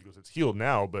 He goes, it's healed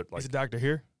now, but like is the doctor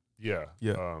here? Yeah.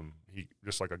 Yeah. He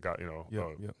just like I got, you know,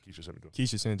 Keisha sent me to him.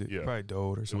 Keisha sent it. Yeah. Probably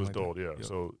doled or something. It was like doled, that. yeah. Yep.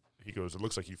 So he goes, it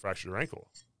looks like you fractured your ankle.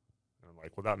 And I'm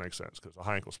like, well, that makes sense because a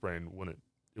high ankle sprain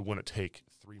wouldn't take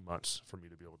 3 months for me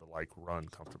to be able to like run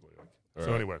comfortably. Like.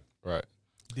 So anyway. Right.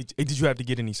 Did you have to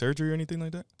get any surgery or anything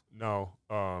like that? No.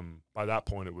 By that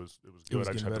point it was good.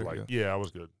 I just had better, to like I was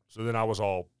good. So then I was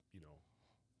all, you know,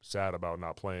 sad about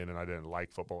not playing, and I didn't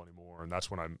like football anymore, and that's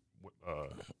when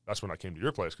I came to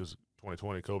your place because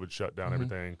 2020 COVID shut down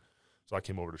everything. So I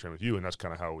came over to train with you, and that's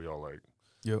kind of how we all like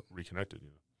reconnected. You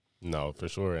know? No, for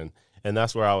sure, and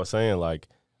that's where I was saying, like,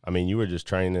 I mean, you were just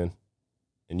training,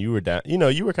 and you were down. You know,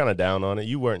 you were kind of down on it.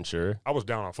 You weren't sure. I was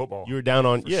down on football. You were down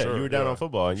on sure, you were down on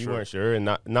football, and you sure. weren't sure, and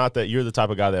not that you're the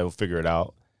type of guy that will figure it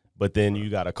out. But then you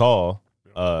got a call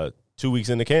 2 weeks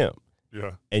into camp.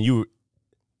 Yeah, and you.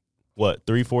 What,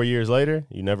 3-4 years later,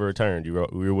 you never returned. We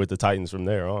were with the Titans from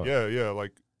there on. Yeah.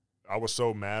 Like, I was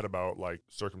so mad about like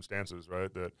circumstances,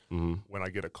 right? That when I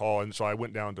get a call, and so I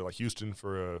went down to like Houston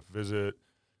for a visit,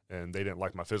 and they didn't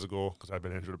like my physical because I'd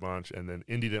been injured a bunch, and then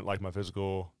Indy didn't like my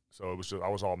physical, so it was just I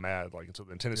was all mad. Like, until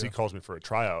then Tennessee calls me for a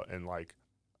tryout, and like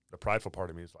the prideful part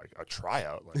of me is like, a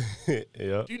tryout, like,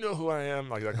 do you know who I am?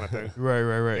 Like that kind of thing. Right.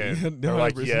 And they're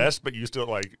like, yes, but you still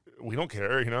like, we don't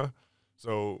care, you know.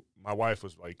 So my wife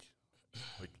was like,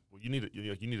 well, you need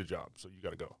a job, so you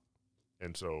got to go.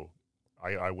 And so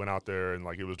I went out there, and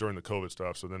like it was during the COVID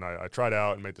stuff. So then I tried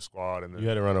out and made the squad. And then you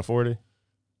had to run a 40.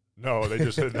 No, they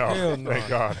just said no. Thank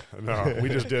God, no. We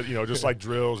just did, you know, just like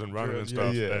drills and running and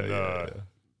stuff.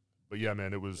 But yeah,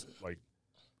 man, it was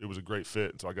a great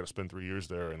fit. And so I got to spend 3 years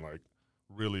there and like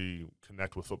really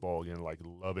connect with football again, like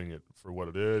loving it for what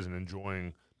it is and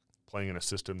enjoying playing in a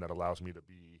system that allows me to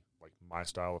be like my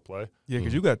style of play. Yeah,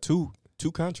 because you got two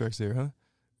contracts there, huh?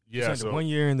 Yeah, so 1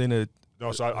 year and then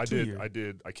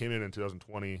I came in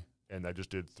 2020, and I just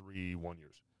did 3 1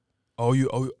 years. So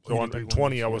in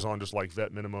 20, I was on just like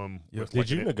vet minimum. Yep. With, Did like,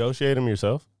 you negotiate them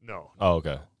yourself? No. Oh,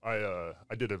 okay.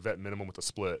 I did a vet minimum with a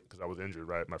split because I was injured,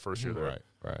 right, my first year there.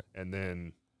 Right. And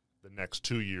then the next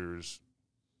 2 years,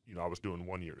 you know, I was doing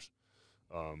 1 years,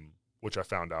 which I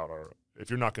found out are if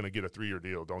you're not going to get a 3-year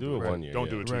deal, don't do it 1 year. Don't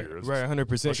do it 2 years. Right, 100%.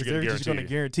 Because they're just going to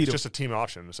guarantee it's just a team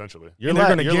option essentially. Your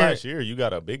last year, you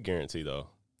got a big guarantee though.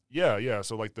 Yeah.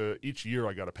 So like each year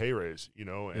I got a pay raise, you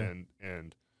know,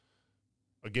 and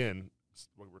again,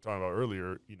 what we were talking about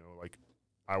earlier, you know, like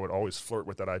I would always flirt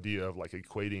with that idea of like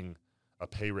equating a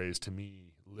pay raise to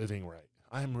me living right.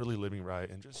 I'm really living right,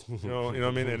 and just you know what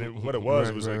I mean. And what it was,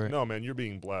 it was like, no, man, you're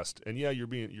being blessed, and yeah, you're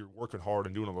working hard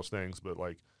and doing all those things, but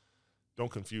like,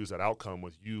 don't confuse that outcome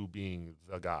with you being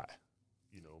the guy,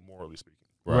 you know, morally speaking.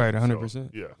 Right, 100%. So,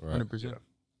 yeah, 100%. Yeah.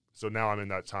 So now I'm in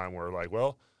that time where like,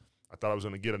 well, I thought I was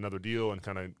going to get another deal and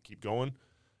kind of keep going,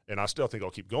 and I still think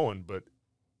I'll keep going, but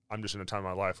I'm just in a time in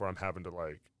my life where I'm having to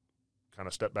like kind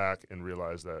of step back and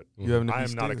realize that I am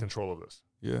not in control of this.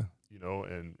 Yeah, you know,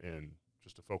 and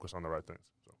just to focus on the right things.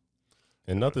 So.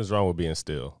 And nothing's wrong with being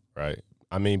still, right?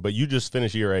 I mean, but you just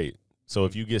finished year 8. So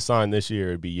if you get signed this year,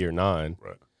 it'd be year 9.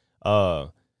 Right.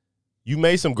 You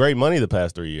made some great money the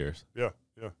past 3 years. Yeah.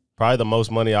 Probably the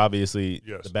most money, obviously.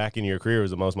 Yes. The back end of your career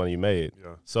was the most money you made.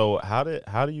 Yeah. So how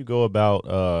do you go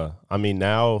about? I mean,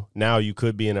 now you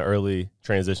could be in an early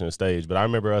transition stage, but I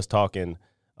remember us talking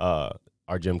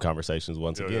our gym conversations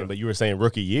once again. Yeah. But you were saying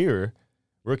rookie year,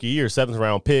 7th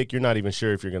round pick. You're not even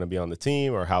sure if you're going to be on the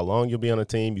team or how long you'll be on the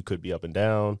team. You could be up and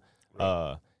down.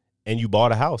 Right. And you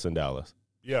bought a house in Dallas.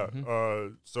 Yeah.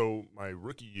 So my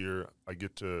rookie year,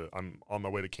 I'm on my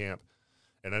way to camp,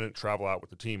 and I didn't travel out with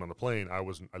the team on the plane. I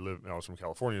was from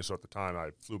California, so at the time I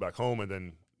flew back home and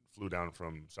then flew down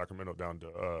from Sacramento down to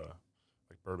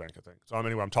like Burbank, I think. So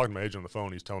anyway, I'm talking to my agent on the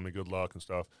phone. He's telling me good luck and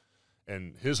stuff.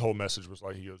 And his whole message was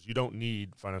like, he goes, you don't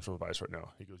need financial advice right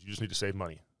now. He goes, you just need to save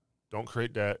money. Don't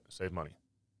create debt, save money.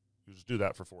 You just do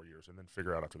that for 4 years and then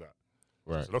figure out after that.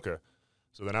 Right. So I said, okay.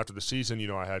 So then after the season, you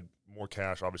know, I had more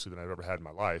cash, obviously, than I've ever had in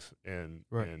my life. And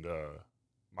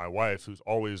my wife, who's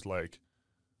always like,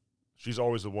 she's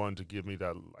always the one to give me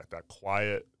that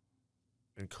quiet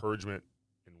encouragement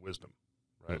and wisdom,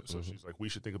 right? Mm-hmm. So she's like, we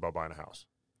should think about buying a house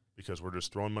because we're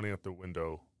just throwing money out the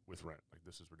window with rent. Like,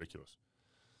 this is ridiculous.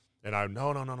 And I, no.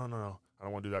 I don't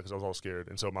want to do that because I was all scared.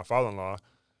 And so my father-in-law,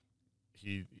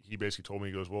 he basically told me,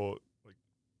 he goes, well, like,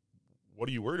 what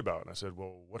are you worried about? And I said,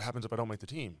 well, what happens if I don't make the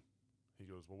team? He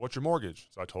goes, well, what's your mortgage?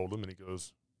 So I told him, and he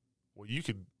goes, well, you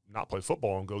could not play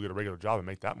football and go get a regular job and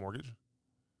make that mortgage.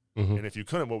 Mm-hmm. And if you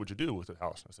couldn't, what would you do with the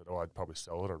house? I said, oh, I'd probably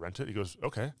sell it or rent it. He goes,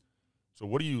 okay. So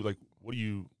what are you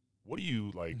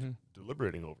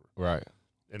deliberating over? Right.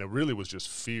 And it really was just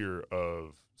fear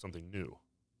of something new.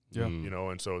 Yeah. You know,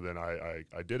 and so then I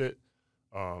did it.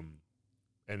 And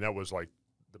that was like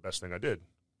the best thing I did.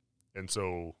 And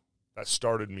so that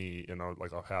started me in a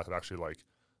path of actually like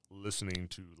listening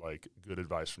to like good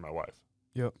advice from my wife.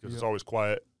 Yep. Because it's always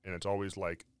quiet, and it's always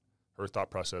like her thought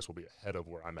process will be ahead of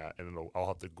where I'm at, and I'll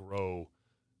have to grow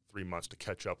 3 months to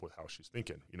catch up with how she's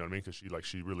thinking. You know what I mean? Because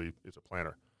she really is a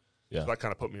planner. Yeah. So that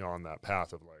kind of put me on that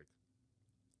path of like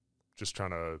just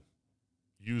trying to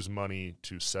use money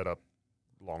to set up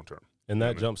long term. And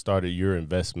that jump started your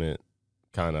investment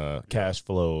kind of cash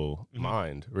flow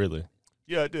mind, really.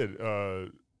 Yeah, it did.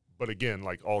 But again,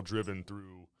 like all driven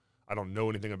through, I don't know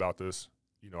anything about this.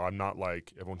 You know, I'm not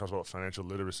like everyone talks about financial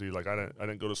literacy. Like I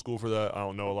didn't go to school for that. I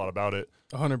don't know a lot about it.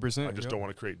 100%. I just don't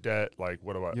want to create debt. Like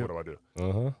what do I do?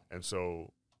 Uh-huh. And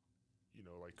so, you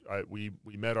know, like we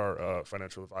met our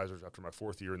financial advisors after my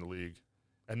 4th year in the league,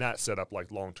 and that set up like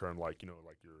long term, like, you know,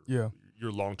 like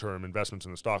your long term investments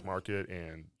in the stock market,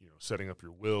 and, you know, setting up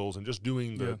your wills and just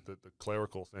doing the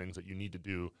clerical things that you need to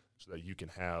do so that you can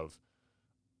have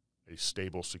a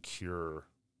stable, secure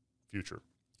future.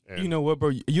 And you know what, bro?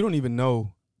 You don't even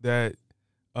know that.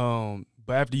 But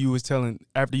after you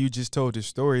just told this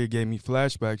story, it gave me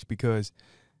flashbacks because,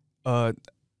 I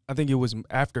think it was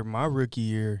after my rookie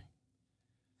year.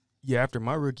 Yeah, after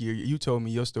my rookie year, you told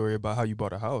me your story about how you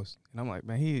bought a house, and I'm like,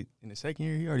 man, he in the second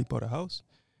year he already bought a house,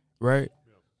 right?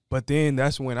 Yeah. But then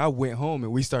that's when I went home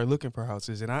and we started looking for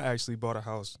houses, and I actually bought a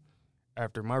house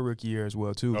after my rookie year as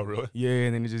well too. Oh, really? Yeah,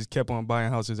 and then it just kept on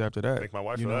buying houses after that. Thank my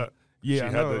wife for that. Yeah,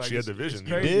 she had the vision.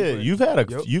 You did.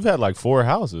 You've had like 3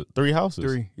 houses.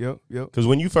 3. Yep. Because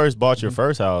when you first bought your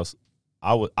first house,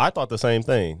 I thought the same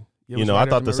thing. Yeah, I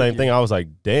thought the same thing. I was like,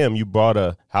 damn, you bought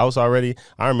a house already?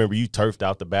 I remember you turfed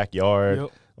out the backyard.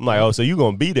 Yep. I'm like, oh, so you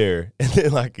gonna be there? And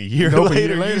then like a year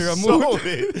later, you I sold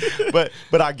it.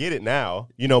 But I get it now.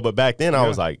 But back then I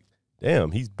was like,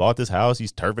 damn, he's bought this house.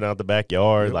 He's turfing out the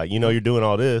backyard. Yep. Like, you're doing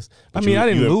all this. I mean, I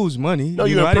didn't lose money. No,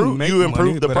 you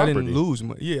improved the property. I didn't lose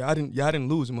money. Yeah, I didn't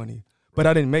lose money. But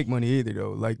I didn't make money either,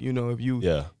 though. Like, if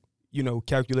you,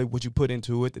 calculate what you put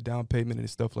into it, the down payment and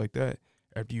stuff like that,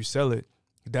 after you sell it,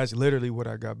 that's literally what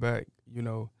I got back,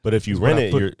 But if you rent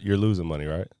it, you're losing money,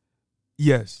 right?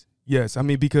 Yes. I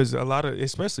mean, because a lot of,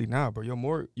 especially now, bro, your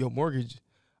mortgage,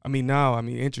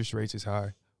 interest rates is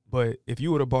high. But if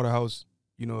you would have bought a house,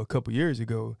 a couple years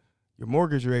ago, your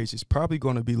mortgage rates is probably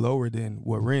going to be lower than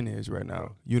what rent is right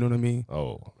now. You know what I mean?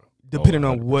 Oh, depending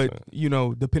on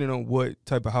what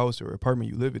type of house or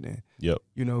apartment you living in. Yep.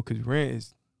 Because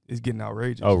rent is getting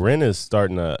outrageous. Oh, rent is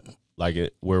starting to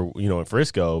in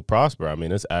Frisco, Prosper. I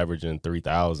mean, it's averaging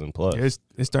 3,000 plus. Yeah,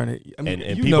 it's starting. And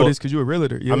you people, know this because you're a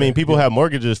realtor. Yeah, people have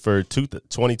mortgages for $2,200,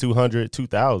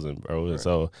 $2,000, bro. Right.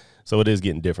 So it is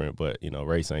getting different. But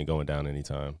rates ain't going down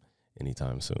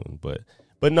anytime soon. But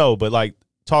like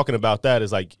talking about that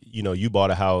is like, you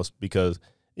bought a house because,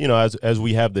 as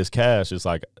we have this cash, it's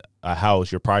like a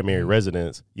house, your primary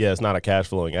residence. Yeah, it's not a cash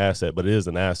flowing asset, but it is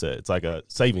an asset. It's like a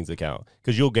savings account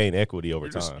because you'll gain equity over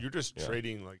time. You're just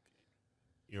trading like,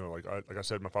 like I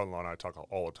said, my father-in-law and I talk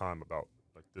all the time about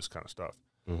like this kind of stuff.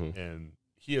 Mm-hmm. And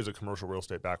he has a commercial real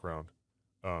estate background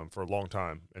for a long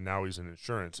time, and now he's in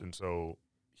insurance. And so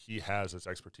he has this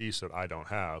expertise that I don't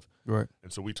have. Right.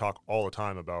 And so we talk all the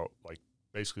time about like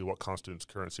basically what constitutes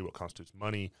currency, what constitutes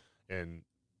money, and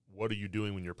what are you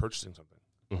doing when you're purchasing something?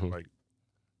 Mm-hmm. Like,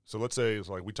 so let's say it's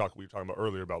like we were talking about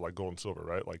earlier about like gold and silver,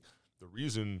 right? Like the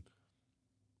reason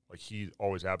like he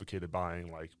always advocated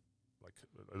buying like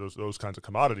those kinds of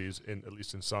commodities, at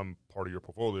least in some part of your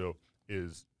portfolio,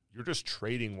 is you're just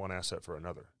trading one asset for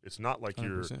another. It's not like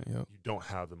you don't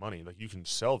have the money. Like you can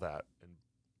sell that and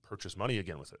purchase money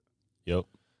again with it. Yep.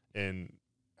 And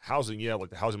housing, like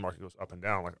the housing market goes up and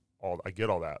down. Like I get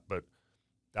all that, but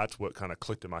that's what kind of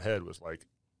clicked in my head was like,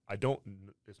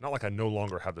 it's not like I no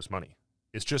longer have this money.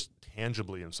 It's just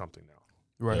tangibly in something now.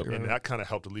 Right. And that kind of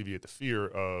helped alleviate the fear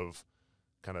of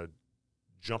kind of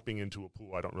jumping into a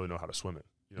pool I don't really know how to swim in.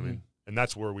 You know what I mean? And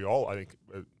that's where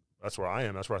that's where I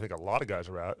am. That's where I think a lot of guys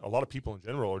are at. A lot of people in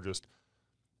general are just,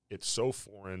 it's so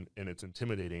foreign and it's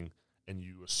intimidating, and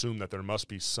you assume that there must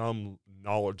be some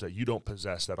knowledge that you don't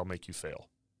possess that'll make you fail.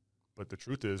 But the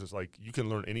truth is like you can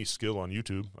learn any skill on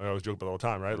YouTube. I always joke about it all the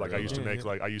time, right? Like I used to make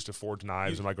like I used to forge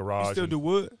knives in my garage. You still do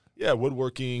wood? Yeah,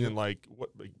 woodworking and like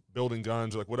building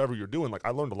guns, or like whatever you're doing. Like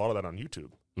I learned a lot of that on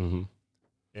YouTube. Mm-hmm.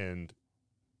 And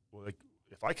well, like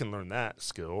if I can learn that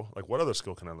skill, like what other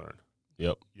skill can I learn?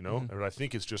 Yep. You know, and I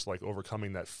think it's just like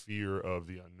overcoming that fear of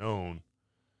the unknown.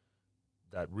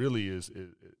 That really is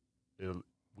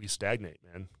we stagnate,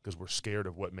 man, because we're scared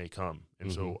of what may come,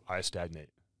 and so I stagnate.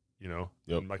 You know,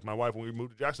 and like my wife, when we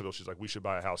moved to Jacksonville, she's like, we should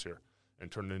buy a house here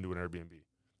and turn it into an Airbnb.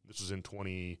 This was in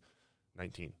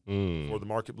 2019 before the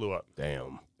market blew up.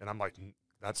 Damn. And I'm like,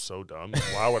 that's so dumb.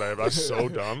 Why would I? That's so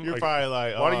dumb. You're probably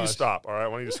like, why don't you stop? All right,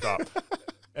 why don't you stop?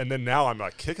 And then now I'm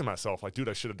like kicking myself, like, dude,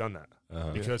 I should have done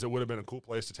that because it would have been a cool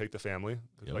place to take the family.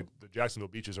 Like the Jacksonville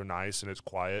beaches are nice and it's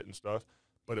quiet and stuff,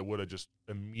 but it would have just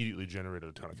immediately generated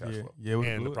a ton of cash flow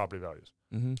and the property values.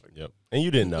 Like, and you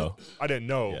didn't know. I didn't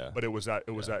know, but it was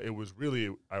really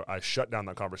I shut down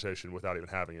that conversation without even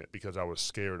having it because I was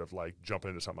scared of like jumping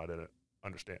into something I didn't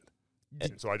understand.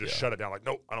 And so I just shut it down. Like,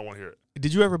 nope, I don't want to hear it.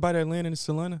 Did you ever buy that land in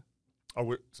Salina?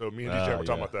 Oh, so me and DJ were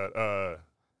talking about that.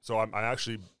 So I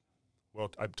actually,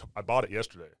 I bought it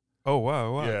yesterday. Oh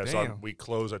wow! Yeah, damn. so we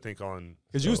closed I think on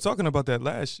because you was talking about that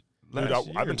last dude, year,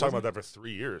 I've been talking about that for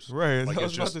 3 years. Right, like I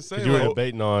was about to say you were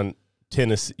debating on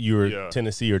Tennessee. You were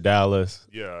Tennessee or Dallas.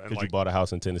 Yeah, because like, you bought a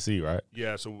house in Tennessee, right?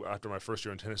 Yeah. So after my first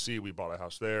year in Tennessee, we bought a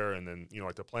house there, and then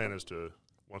like the plan is to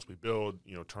once we build,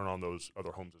 turn on those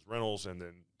other homes as rentals, and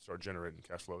then start generating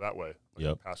cash flow that way,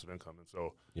 like passive income. And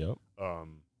so,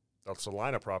 that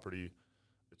Salina property,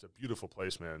 it's a beautiful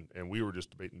place, man. And we were just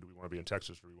debating: do we want to be in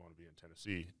Texas or do we want to be in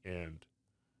Tennessee? And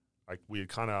like we had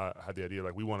kind of had the idea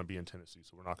like we want to be in Tennessee,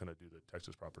 so we're not going to do the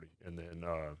Texas property. And then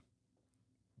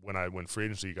when free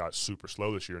agency got super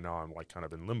slow this year, now I'm like kind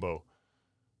of in limbo.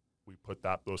 We put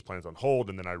those plans on hold,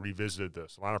 and then I revisited the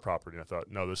Salina property, and I thought,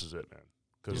 no, this is it, man.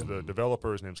 Because the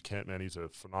developer, his name's Kent, man, he's a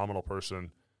phenomenal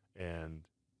person, and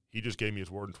he just gave me his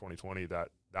word in 2020 that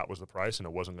was the price and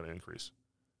it wasn't going to increase.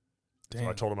 So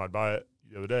I told him I'd buy it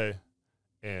the other day,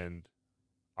 and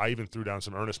I even threw down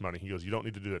some earnest money. He goes, you don't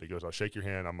need to do that. He goes, I'll shake your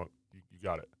hand. You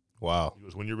got it. Wow. He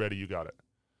goes, when you're ready, you got it.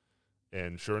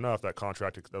 And sure enough, that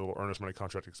little earnest money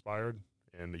contract expired,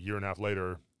 and a year and a half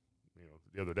later,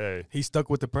 the other day. He stuck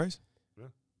with the price? Yeah.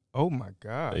 Oh, my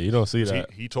God. You don't see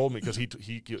that. He told me because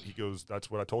he goes,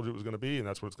 that's what I told you it was going to be, and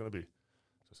that's what it's going to be. So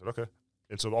I said, okay.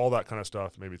 And so all that kind of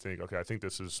stuff made me think, okay, I think we're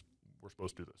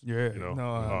supposed to do this. Yeah. No,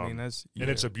 I mean, that's. Yeah.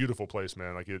 And it's a beautiful place,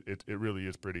 man. Like it really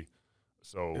is pretty.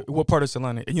 So. What part of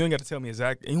Salina? And you ain't got to tell me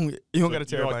exactly. You don't got to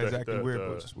tell everybody exactly where,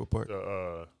 but just what part.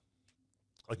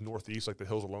 Like northeast, like the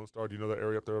hills of Lone Star. Do you know that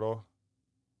area up there at all?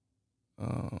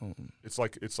 It's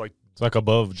like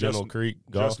above General Creek,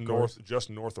 just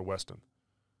north of Weston.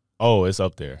 Oh, it's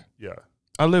up there. Yeah,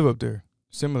 I live up there.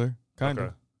 Similar, kind of.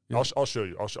 Okay. Yeah. I'll show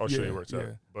you. I'll show you where it's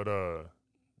at. But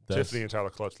Tiffany and Tyler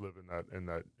Klutz live in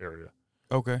that area.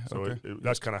 Okay. So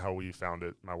that's kind of how we found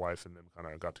it. My wife and them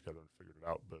kind of got together and figured it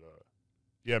out. But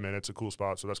yeah, man, it's a cool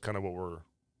spot. So that's kind of what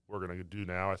we're gonna do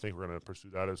now. I think we're gonna pursue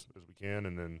that as we can,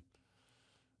 and then.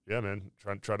 Yeah, man.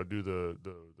 Try to do the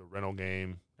rental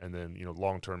game, and then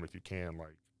long term if you can,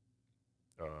 like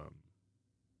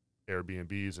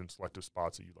Airbnbs and selective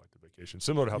spots that you like to vacation,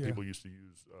 similar to how people used to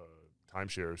use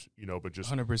timeshares, but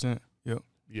just 100%. Yep.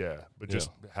 Yeah, but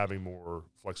just having more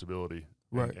flexibility,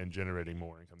 and generating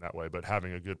more income that way, but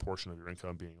having a good portion of your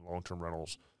income being long term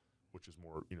rentals, which is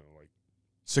more like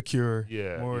secure.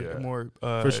 Yeah, more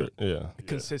for sure. Yeah,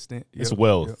 consistent. It's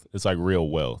wealth. Yep. It's like real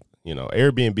wealth.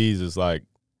 Airbnbs is like.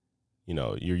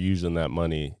 You're using that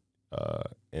money,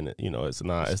 and it's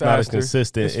not as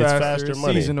consistent. It's faster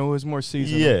money. Seasonal. It's more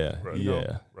seasonal.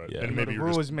 Yeah, right. And maybe the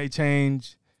rules may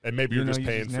change. And maybe you're just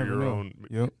paying for your own,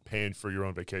 paying for your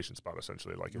own vacation spot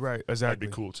essentially. Like exactly. That'd be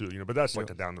cool too. But that's like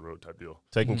a down the road type deal.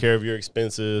 Taking care of your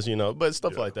expenses, but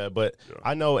stuff like that. But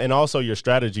I know, and also your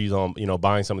strategies on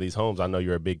buying some of these homes. I know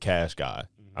you're a big cash guy.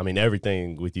 Mm-hmm. I mean,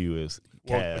 everything with you is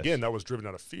cash. Well, again, that was driven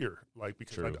out of fear, like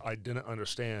because I didn't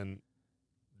understand.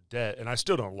 Debt, and I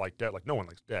still don't like debt. Like no one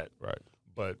likes debt, right?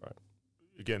 But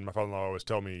again, my father-in-law always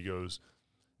tell me, he goes,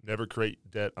 "Never create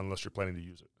debt unless you're planning to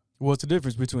use it." Well, it's the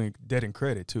difference between debt and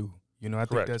credit too. I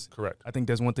think that's correct. I think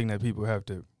that's one thing that people have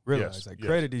to realize.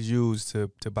 Credit is used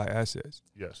to buy assets.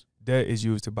 Yes. Debt is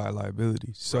used to buy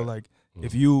liabilities. So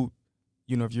if you,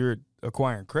 if you're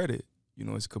acquiring credit,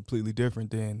 it's completely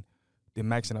different than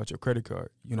maxing out your credit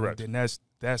card. Then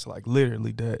that's like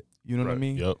literally debt. You know what I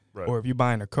mean? Yep. Right. Or if you're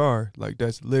buying a car, like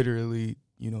that's literally,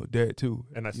 debt too.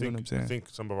 And I think know what I'm saying? I think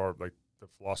some of our the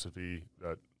philosophy,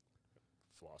 I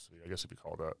guess if you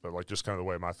call it that, but like just kind of the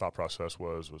way my thought process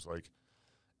was like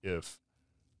if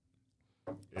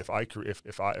if I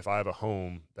have a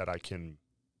home that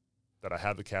I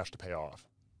have the cash to pay off,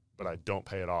 but I don't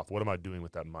pay it off, what am I doing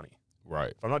with that money?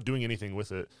 Right. If I'm not doing anything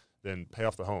with it, then pay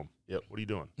off the home. Yep. What are you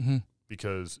doing? Mm-hmm.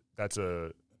 Because that's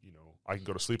I can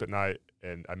go to sleep at night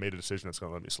and I made a decision that's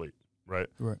going to let me sleep. Right.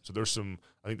 Right. So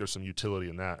I think there's some utility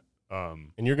in that.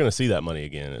 And you're going to see that money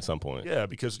again at some point. Yeah,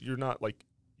 because you're not like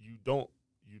you don't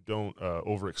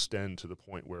overextend to the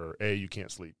point where you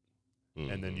can't sleep,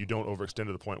 and then you don't overextend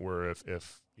to the point where if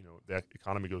that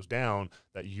economy goes down,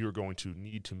 that you're going to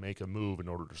need to make a move in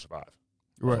order to survive.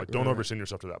 Right. Like don't overextend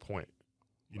yourself to that point.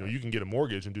 You can get a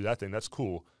mortgage and do that thing. That's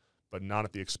cool, but not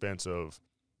at the expense of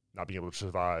not being able to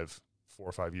survive 4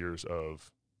 or 5 years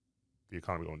of the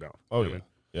economy going down. Oh, you know yeah. What I mean?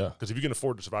 Yeah. Because if you can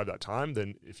afford to survive that time,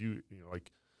 then if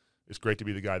it's great to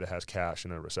be the guy that has cash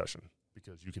in a recession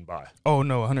because you can buy. Oh,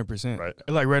 no, 100%. Right.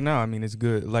 Like right now, I mean, it's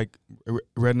good. Like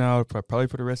right now, probably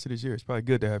for the rest of this year, it's probably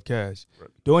good to have cash. Right.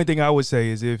 The only thing I would say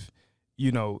is if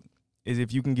you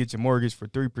can get your mortgage for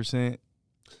 3%,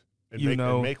 And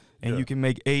you can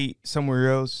make 8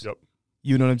 somewhere else. Yep.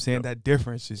 You know what I'm saying? Yep. That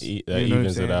difference is That you know what I'm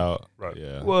evens it saying? out. Right.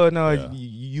 Yeah. Well, no, Yeah.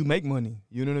 you make money.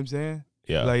 You know what I'm saying?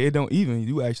 Yeah. Like it don't even.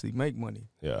 You actually make money.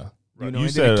 Yeah. You Right. know, You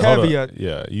and then said the hold on. caveat.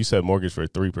 Yeah. You said mortgage for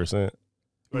 3%.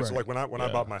 Right. So Right. like when I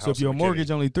Yeah. bought my house, So if your in McKinney, mortgage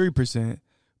only 3%,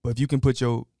 but if you can put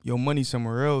your money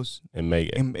somewhere else And make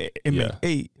it. and make Yeah.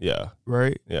 8, Yeah.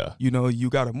 right? Yeah. You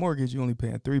got a mortgage, you only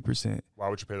paying 3%. why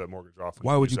would you pay that mortgage off?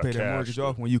 Why would you use pay that cash mortgage to-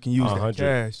 off when you can use that 100.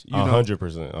 cash?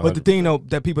 100%. But the thing though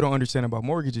that people don't understand about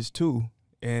mortgages too,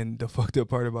 and the fucked up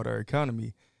part about our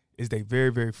economy is they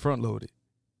very, very front loaded.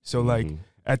 So like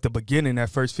at the beginning, that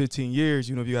first 15 years,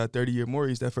 if you got a 30-year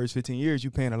mortgage, that first 15 years, you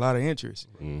paying a lot of interest.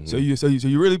 Mhm. So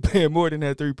you're really paying more than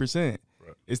that 3%.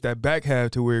 Right. It's that back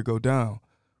half to where it go down.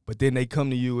 But then they come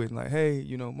to you and like, hey,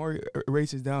 mortgage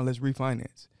rates is down, let's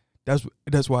refinance.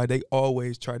 That's why they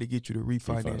always try to get you to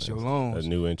refinance your loans. A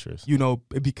new interest.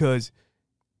 Because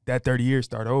that 30 years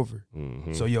start over.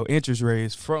 Mhm. So your interest rate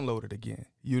is front loaded again.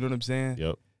 You know what I'm saying?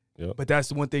 Yep. But that's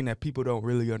the one thing that people don't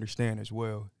really understand as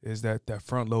well is that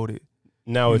front loaded.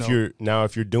 Now, if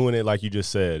you're doing it like you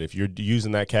just said, if you're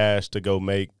using that cash to go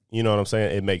make, you know what I'm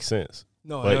saying, it makes sense.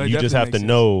 No, But it you just definitely have to makes sense.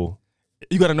 know.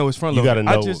 You got to know it's front You loaded.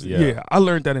 gotta know, yeah. I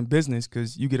learned that in business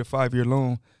because you get a 5-year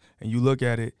loan and you look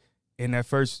at it in that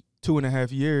first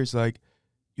 2.5 years, like,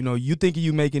 you thinking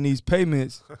you making these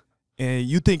payments and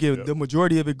you thinking the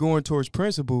majority of it going towards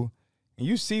principal, and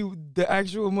you see the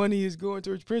actual money is going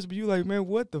towards principal. You like, man,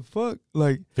 what the fuck?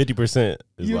 Like 50%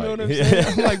 is you like, know what I'm saying?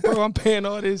 I'm like, bro, I'm paying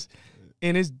all this,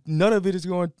 and none of it is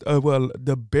going.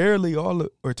 Barely all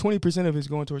or 20% of it is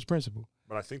going towards principal.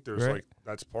 But I think there's Right.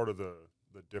 that's part of the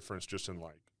difference just in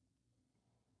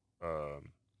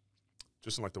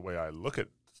the way I look at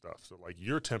stuff. So like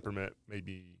your temperament,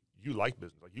 maybe you like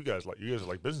business, like you guys are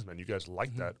like businessmen. You guys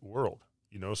like that world,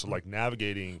 So like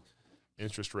navigating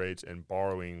interest rates and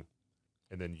borrowing,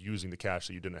 and then using the cash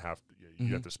that you didn't have,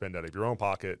 you have to spend out of your own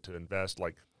pocket to invest.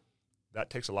 Like that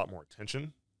takes a lot more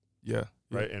attention. Yeah.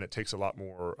 Right. And it takes a lot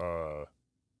more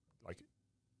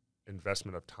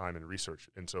investment of time and research.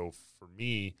 And so for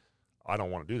me, I don't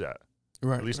want to do that.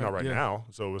 Right. At least not right now.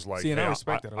 So it was like, See, and I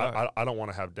respect that a lot. I don't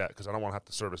want to have debt because I don't want to have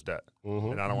to service debt,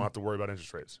 and I don't want to have to worry about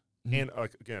interest rates. Mhm. And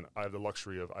again, I have the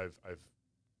luxury of I've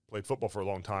played football for a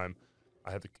long time.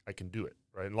 I can do it,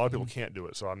 right? And a lot of people can't do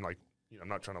it. So I'm like, I'm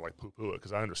not trying to like poo-poo it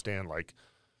because I understand like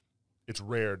it's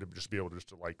rare to just be able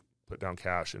to put down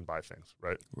cash and buy things,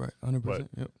 right? Right. 100%. But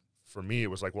Yep. for me, it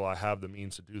was like, well, I have the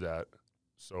means to do that,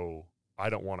 so I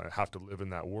don't want to have to live in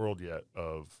that world yet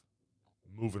of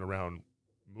moving around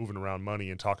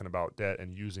money and talking about debt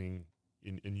and using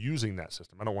that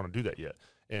system. I don't want to do that yet.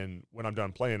 And when I'm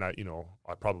done playing, I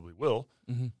probably will,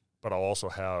 but I'll also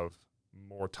have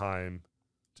more time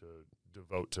to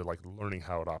devote to like learning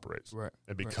how it operates. Right.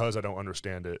 And because I don't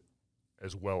understand it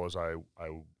as well as I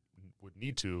would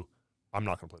need to, I'm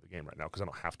not going to play the game right now because I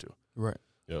don't have to. Right.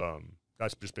 Yep.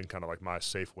 That's just been kind of like my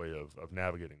safe way of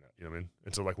navigating that. You know what I mean?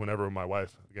 And so like whenever my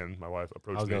wife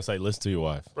approached I was me. going to say, listen to your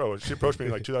wife. Bro, she approached me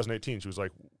in like 2018. She was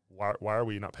like, why are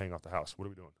we not paying off the house? What are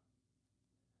we doing?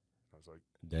 I was like,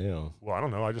 Damn. well, I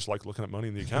don't know. I just like looking at money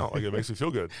in the account. Like it makes me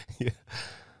feel good. Yeah.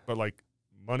 But like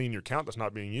money in your account that's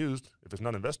not being used, if it's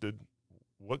not invested,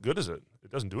 what good is it?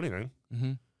 It doesn't do anything.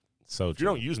 Mm-hmm. So If you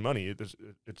don't use money, if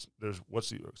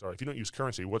you don't use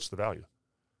currency, what's the value?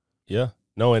 Yeah.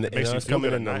 No, and It makes you us feel coming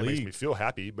good at in the night. It makes me league. feel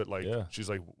happy. But like, Yeah. she's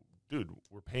like, dude,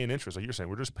 we're paying interest. Like you're saying,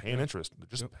 we're just paying interest.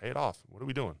 Just pay it off. What are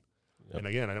we doing? Yep. And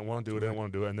again, I didn't want to do it. I didn't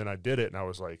want to do it. And then I did it, and I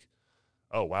was like,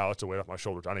 oh wow, it's a weight off my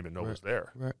shoulders. I didn't even know it was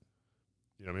there. Right.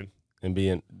 You know what I mean?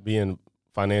 And being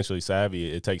financially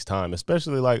savvy, it takes time,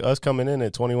 especially like us coming in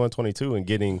at 21, 22 and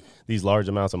getting these large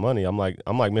amounts of money. I'm like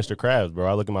Mr. Krabs, bro.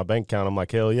 I look at my bank account. I'm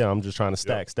like, hell yeah, I'm just trying to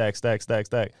stack.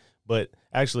 But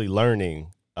actually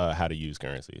learning how to use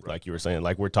currency, like you were saying,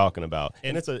 like we're talking about,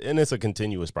 and it's a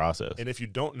continuous process. And if you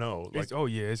don't know, like,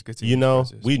 it's continuous. You know,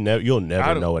 process. you'll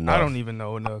never know enough. I don't even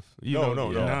know enough. No.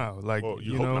 Now, like, well,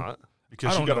 you you hope know, not,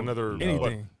 because you got another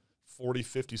anything. 40,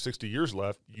 50, 60 years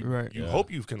left. You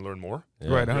hope you can learn more. Yeah.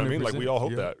 Right, You know what I mean? Like, we all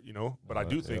hope yeah. that, you know. But I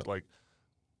do think, like,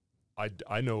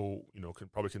 I know, you know,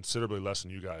 probably considerably less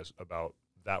than you guys about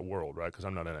that world, right? Because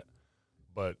I'm not in it.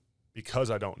 But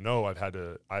because I don't know, I've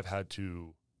had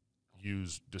to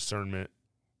use discernment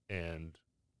and,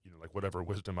 you know, like whatever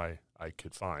wisdom I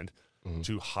could find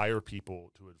to hire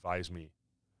people to advise me.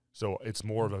 So it's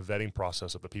more of a vetting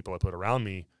process of the people I put around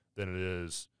me than it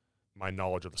is my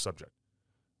knowledge of the subject,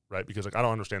 right? Because, like, I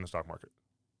don't understand the stock market,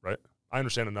 right? I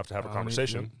understand enough to have a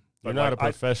conversation. You're not a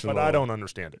professional. But I don't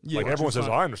understand it. Yeah, like, everyone says,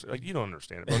 I understand. Like, you don't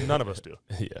understand it, but none of us do.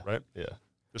 Yeah. Right? Yeah.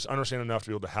 Just understand enough to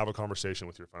be able to have a conversation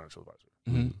with your financial advisor.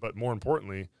 Mm-hmm. But more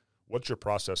importantly, what's your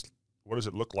process? What does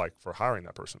it look like for hiring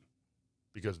that person?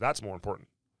 Because that's more important,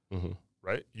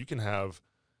 right? You can have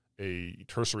a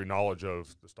cursory knowledge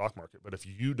of the stock market, but if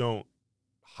you don't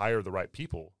hire the right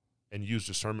people and use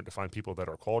discernment to find people that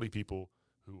are quality people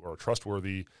who are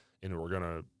trustworthy and who are going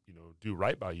to, you know, do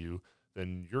right by you,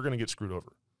 then you're going to get screwed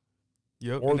over.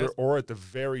 Yep. Or at the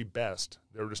very best,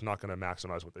 they're just not going to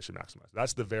maximize what they should maximize.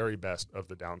 That's the very best of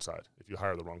the downside. If you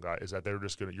hire the wrong guy, is that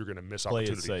you're going to miss Play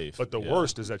opportunity. it safe. But the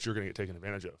worst is that you're going to get taken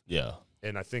advantage of. Yeah.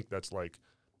 And I think that's, like,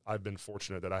 I've been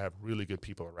fortunate that I have really good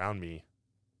people around me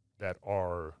that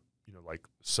are, you know, like,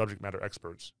 subject matter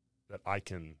experts that I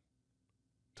can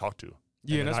talk to.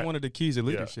 Yeah, and that's one of the keys of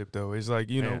leadership, though. It's like,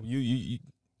 you know, you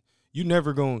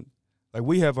never going, like,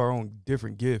 we have our own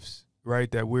different gifts, right,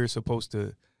 that we're supposed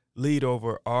to lead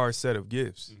over our set of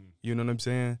gifts. Mm-hmm. You know what I'm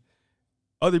saying?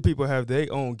 Other people have their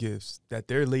own gifts that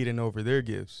they're leading over their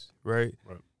gifts, right?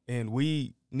 And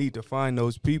we need to find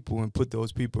those people and put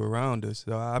those people around us.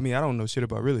 So, I mean, I don't know shit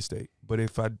about real estate, but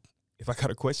if I got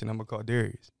a question, I'm going to call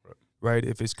Darius, right?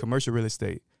 If it's commercial real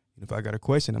estate, and if I got a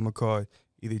question, I'm going to call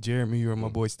either Jeremy or my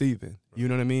boy Steven. You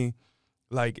know what I mean?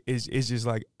 Like, it's just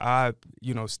like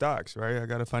stocks, right? I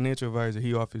got a financial advisor.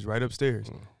 He offers right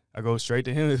upstairs. I go straight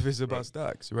to him if it's about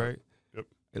stocks, right? Yep.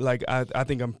 Like, I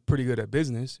think I'm pretty good at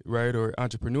business, right, or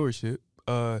entrepreneurship,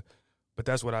 but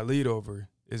that's what I lead over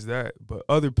is that. But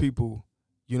other people,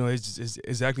 you know, it's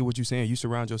exactly what you're saying. You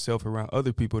surround yourself around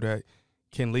other people that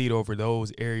can lead over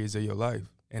those areas of your life,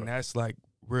 and that's, like,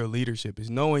 real leadership is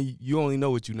knowing you only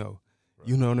know what you know.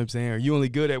 You know what I'm saying? Or you only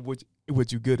good at what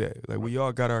you're good at. Like, we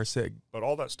all got our set. But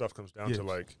all that stuff comes down to,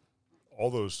 like, all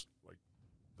those, like,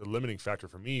 the limiting factor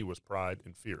for me was pride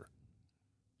and fear.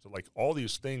 So, like, all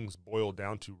these things boil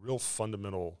down to real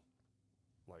fundamental,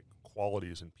 like,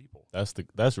 qualities in people. That's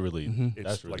really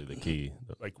like, the key.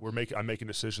 Like, I'm making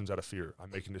decisions out of fear. I'm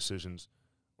making decisions,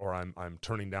 or I'm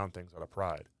turning down things out of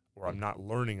pride, or I'm not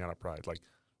learning out of pride. Like,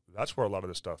 that's where a lot of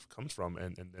this stuff comes from,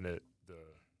 and then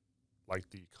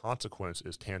the consequence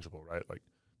is tangible, right? Like,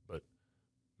 but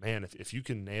man, if you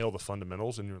can nail the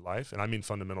fundamentals in your life, and I mean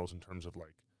fundamentals in terms of,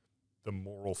 like, the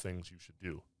moral things you should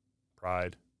do,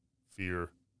 pride, fear,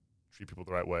 treat people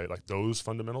the right way, like those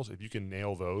fundamentals, if you can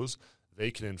nail those, they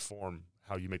can inform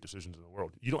how you make decisions in the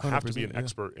world. You don't have to be an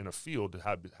expert in a field to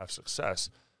have success,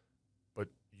 but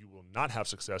you will not have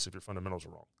success if your fundamentals are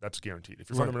wrong. That's guaranteed. If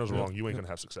your fundamentals are wrong, you ain't going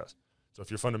to have success. So if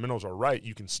your fundamentals are right,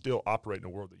 you can still operate in a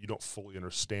world that you don't fully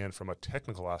understand from a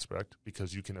technical aspect,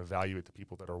 because you can evaluate the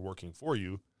people that are working for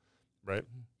you, right?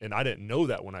 And I didn't know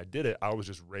that when I did it. I was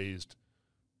just raised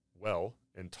well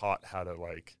and taught how to,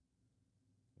 like,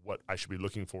 what I should be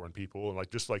looking for in people. And, like,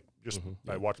 just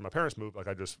by watching my parents move, like,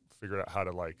 I just figured out how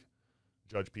to, like,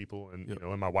 judge people. And, you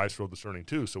know, and my wife's real discerning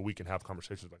too, so we can have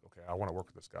conversations like, okay, I want to work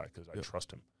with this guy because I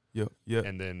trust him. Yeah.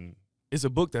 And then it's a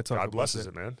book that talks about God blesses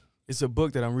it, man. It's a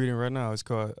book that I'm reading right now. It's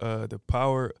called The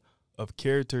Power of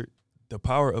Character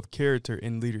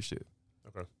in Leadership.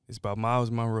 Okay. It's about Miles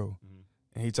Monroe.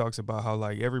 And he talks about how,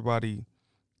 like, everybody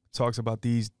talks about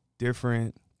these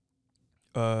different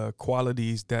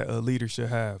qualities that a leader should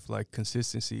have, like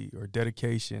consistency or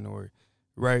dedication or,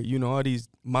 right, you know, all these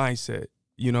mindset,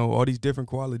 you know, all these different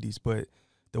qualities. But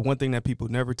the one thing that people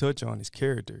never touch on is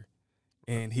character.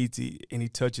 And he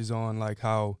touches on, like,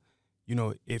 how, you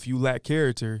know, if you lack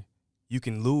character, you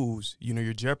can lose, you know,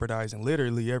 you're jeopardizing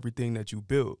literally everything that you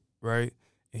built, right?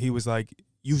 And he was like,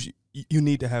 you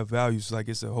need to have values. Like,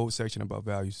 it's a whole section about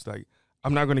values. Like,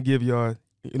 I'm not going to give y'all,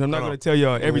 you know, I'm not going to tell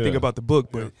y'all everything about the book,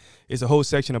 but it's a whole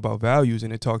section about values,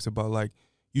 and it talks about, like,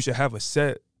 you should have a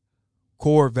set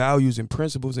core values and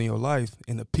principles in your life,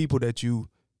 and the people that you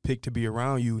pick to be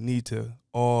around you need to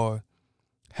all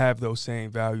have those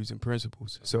same values and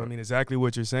principles. So I mean, exactly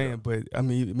what you're saying, but I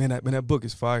mean, man, that book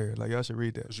is fire. Like, y'all should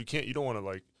read that. Because you don't want to,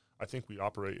 like, I think we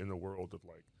operate in the world of,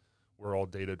 like, we're all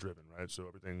data driven, right? So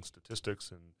everything's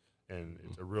statistics, and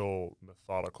it's a real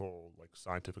methodical, like,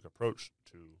 scientific approach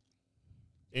to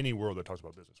any world that talks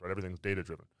about business, right? Everything's data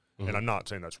driven. And I'm not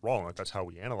saying that's wrong. Like, that's how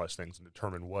we analyze things and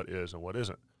determine what is and what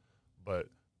isn't. But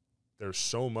there's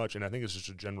so much, and I think it's just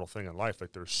a general thing in life.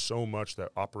 Like, there's so much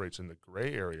that operates in the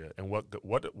gray area, and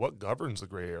what governs the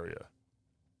gray area?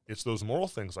 It's those moral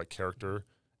things like character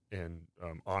and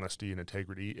honesty and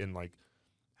integrity, and like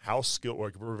how skilled.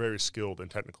 Like, we're very skilled in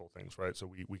technical things, right? So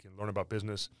we can learn about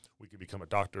business. We can become a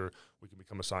doctor. We can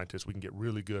become a scientist. We can get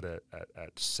really good at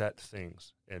set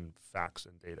things and facts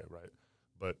and data, right?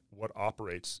 But what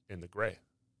operates in the gray?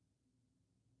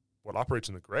 What operates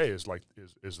in the gray is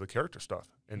the character stuff.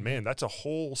 And man, that's a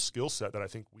whole skill set that I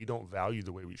think we don't value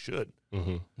the way we should.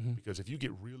 Because if you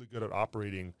get really good at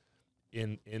operating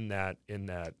in that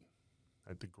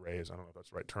I think gray is, I don't know if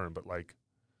that's the right term, but like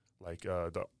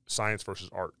the science versus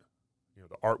art. You know,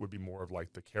 the art would be more of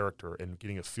like the character and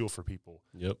getting a feel for people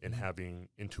and having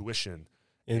intuition.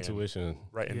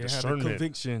 Right, and discernment.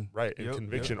 Conviction. Right, and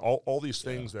conviction. All these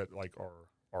things that like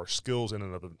are skills in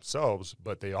and of themselves,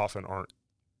 but they often aren't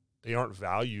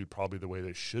valued probably the way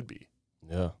they should be.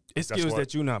 Yeah. It's skills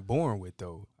that you're not born with,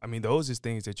 though. I mean, those is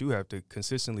things that you have to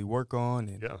consistently work on.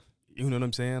 And you know what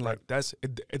I'm saying? Like, that's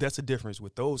a difference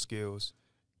with those skills.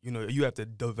 You know, you have to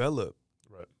develop,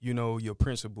 you know, your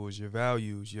principles, your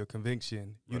values, your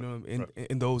conviction, you know,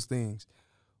 in those things.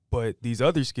 But these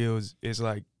other skills is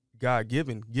like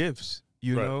God-given gifts,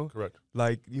 you know? Correct.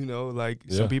 Like, you know, like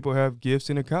some people have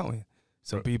gifts in accounting.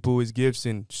 Some people is gifts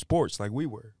in sports like we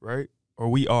were, right? Or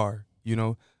we are, you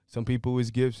know. Some people is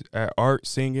gifts at art,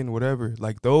 singing, whatever.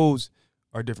 Like, those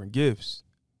are different gifts,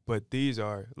 but these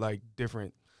are like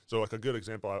different. So like a good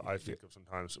example I think of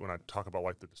sometimes when I talk about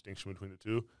like the distinction between the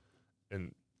two,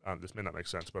 and this may not make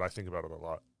sense, but I think about it a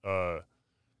lot.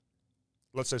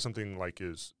 Let's say something like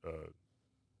is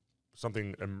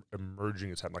something emerging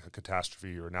has happened, like a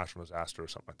catastrophe or a natural disaster or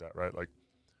something like that, right? Like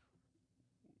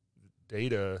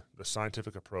data, the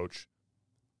scientific approach.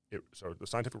 The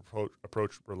scientific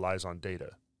approach relies on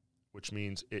data, which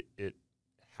means it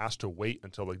has to wait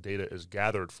until the data is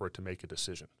gathered for it to make a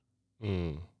decision,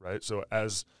 right? So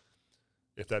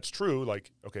if that's true,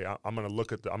 like, okay, I'm going to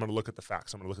look at the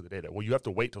facts. I'm going to look at the data. Well, you have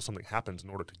to wait till something happens in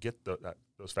order to get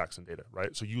those facts and data,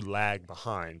 right? So you lag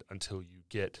behind until you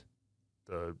get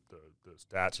the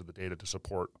stats or the data to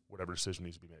support whatever decision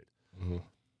needs to be made.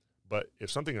 But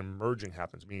if something emerging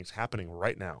happens, meaning it's happening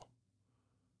right now,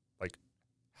 like,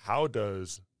 how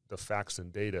does the facts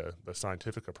and data, the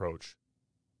scientific approach,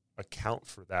 account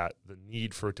for that, the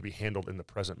need for it to be handled in the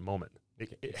present moment?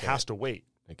 It has to wait.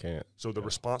 It can't. So the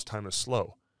response time is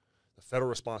slow. The federal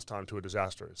response time to a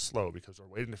disaster is slow because they're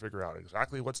waiting to figure out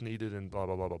exactly what's needed and blah,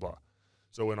 blah, blah, blah, blah.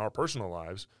 So in our personal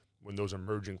lives, when those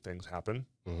emerging things happen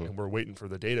and we're waiting for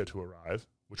the data to arrive,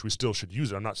 which we still should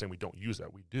use it. I'm not saying we don't use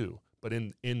that. We do. But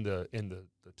in the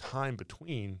time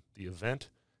between the event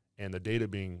and the data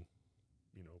being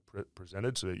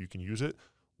presented so that you can use it,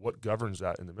 what governs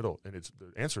that in the middle? And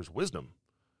the answer is wisdom,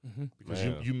 because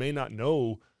you may not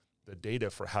know the data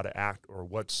for how to act or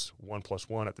what's 1 +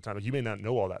 1 at the time. Like, you may not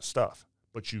know all that stuff,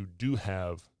 but you do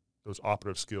have those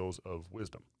operative skills of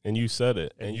wisdom. And you said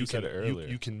it, and you said it earlier.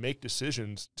 You can make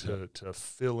decisions to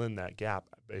fill in that gap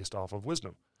based off of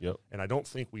wisdom. Yep. And I don't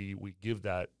think we give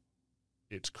that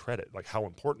its credit, like how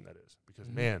important that is, because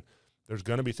man, there's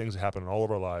going to be things that happen in all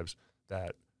of our lives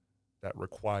that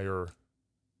require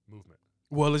movement.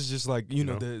 Well, it's just like, you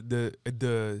know,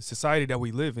 the society that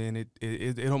we live in,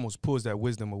 it almost pulls that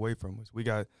wisdom away from us. We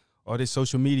got all this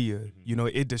social media, you know,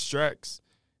 it distracts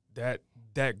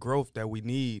that growth that we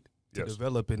need to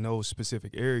develop in those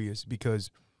specific areas,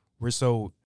 because we're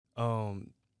so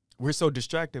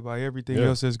distracted by everything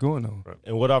else that's going on. Right.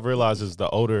 And what I've realized is the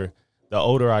older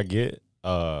I get,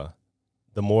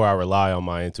 the more I rely on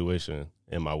my intuition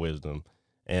and my wisdom.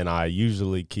 And I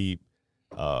usually keep,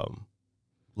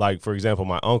 like, for example,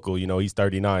 my uncle, you know, he's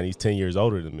 39, he's 10 years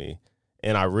older than me.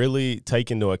 And I really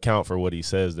take into account for what he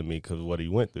says to me because of what he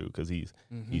went through, because he's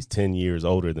 10 years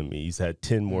older than me. He's had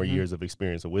 10 more years of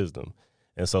experience and wisdom.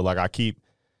 And so, like, I keep,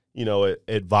 you know,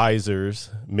 advisors,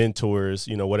 mentors,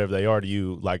 you know, whatever they are to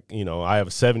you. Like, you know, I have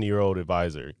a 70-year-old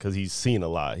advisor because he's seen a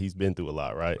lot. He's been through a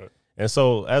lot, right? And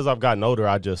so as I've gotten older,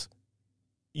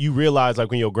 you realize, like,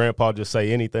 when your grandpa just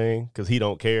say anything because he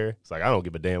don't care. It's like, I don't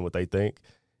give a damn what they think.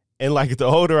 And like the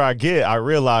older I get, I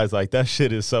realize like that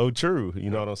shit is so true.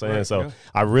 You know what I'm saying? Right, So yeah.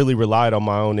 I really relied on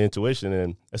my own intuition,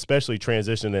 and especially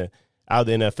transitioning out of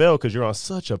the NFL because you're on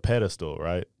such a pedestal,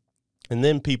 right? And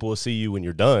then people will see you when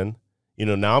you're done. You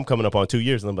know, now I'm coming up on 2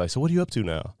 years, and I'm like, so what are you up to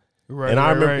now? Right. And I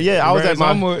remember, I was at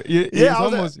my, I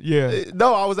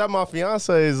was at my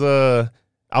fiance's. I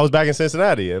was back in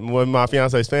Cincinnati with my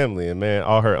fiance's family, and man,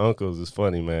 all her uncles is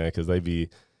funny, man, because they be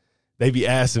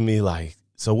asking me like,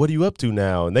 so what are you up to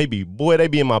now? And they be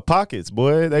in my pockets,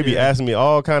 boy. They be asking me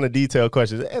all kind of detailed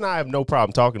questions, and I have no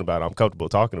problem talking about it. I'm comfortable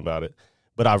talking about it,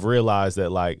 but I've realized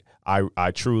that like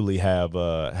I truly have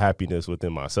happiness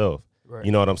within myself. Right.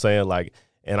 You know what I'm saying? Like,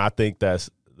 and I think that's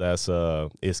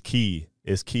is key.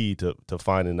 It's key to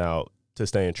finding out, to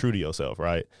staying true to yourself,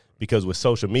 right? Because with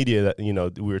social media, that, you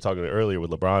know, we were talking earlier with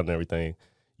LeBron and everything,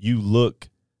 you look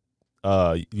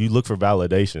for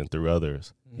validation through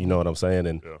others. You know what I'm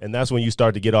saying? And that's when you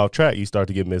start to get off track. You start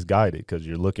to get misguided because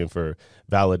you're looking for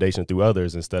validation through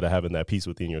others instead of having that peace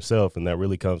within yourself. And that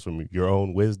really comes from your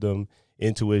own wisdom,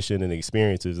 intuition, and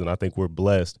experiences. And I think we're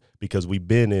blessed because we've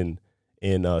been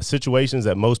in situations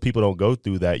that most people don't go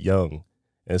through that young.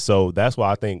 And so that's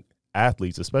why I think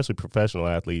athletes, especially professional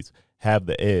athletes, have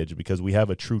the edge because we have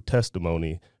a true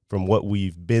testimony from what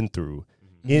we've been through.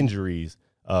 Injuries,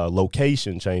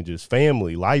 location changes,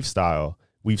 family, lifestyle.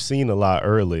 We've seen a lot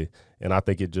early, and I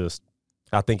think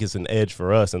it's an edge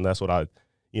for us, and that's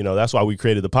that's why we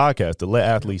created the podcast, to let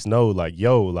athletes know, like,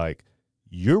 yo, like,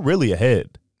 you're really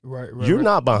ahead. Right. You're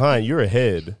not behind, you're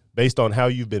ahead based on how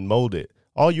you've been molded.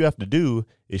 All you have to do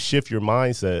is shift your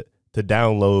mindset to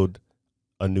download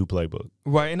a new playbook.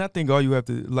 Right, and I think all you have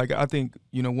to, like, I think,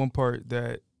 you know, one part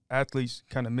that athletes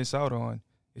kind of miss out on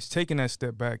is taking that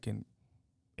step back and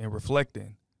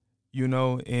reflecting, you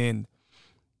know, and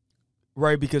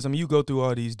right, because I mean, you go through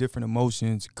all these different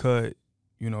emotions, cut,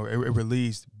 you know,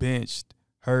 released, benched,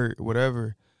 hurt,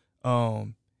 whatever,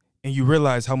 and you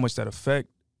realize how much that affect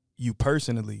you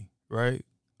personally, right?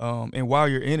 And while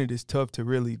you're in it, it's tough to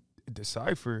really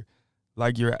decipher,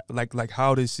 like you're like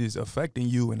how this is affecting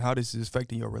you and how this is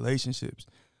affecting your relationships.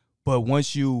 But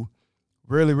once you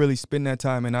really spend that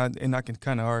time, and I can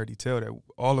kind of already tell that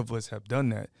all of us have done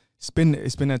that. Spend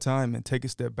that time and take a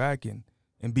step back and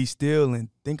be still and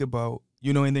think about,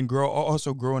 you know, and then grow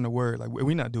in the word. Like,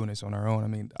 we're not doing this on our own. I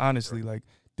mean, honestly, like,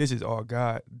 this is all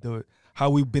God. How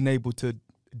we've been able to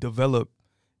develop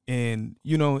and,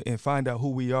 you know, and find out who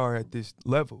we are at this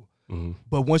level. Mm-hmm.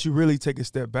 But once you really take a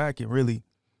step back and really,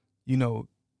 you know,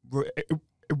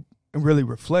 and really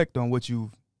reflect on what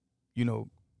you've, you know,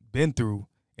 been through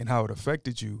and how it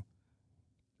affected you,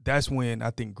 that's when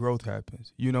I think growth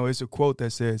happens. You know, it's a quote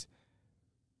that says,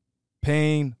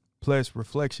 pain plus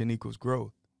reflection equals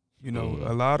growth. You know,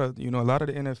 a lot of the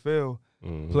NFL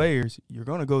players, you're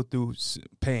going to go through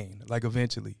pain, like,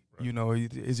 eventually. Right. You know,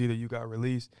 it's either you got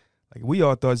released. Like, we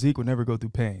all thought Zeke would never go through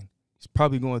pain. He's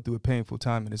probably going through a painful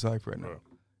time in his life right now.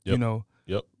 Yep. You know?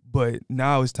 Yep. But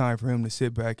now it's time for him to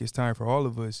sit back. It's time for all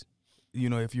of us, you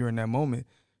know, if you're in that moment,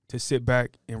 to sit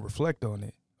back and reflect on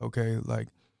it, okay? Like,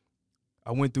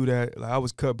 I went through that. Like, I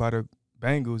was cut by the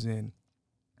Bengals, and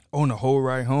on the whole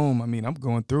ride home, I mean, I'm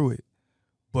going through it.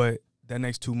 But that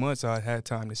next 2 months, I had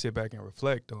time to sit back and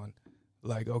reflect on,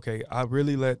 like, okay, I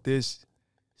really let this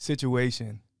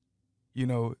situation, you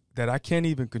know, that I can't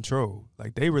even control,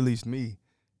 like, they released me,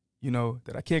 you know,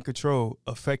 that I can't control,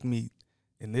 affect me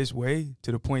in this way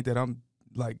to the point that I'm,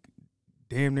 like,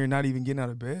 damn near not even getting out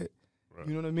of bed. Right.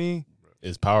 You know what I mean?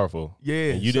 It's powerful.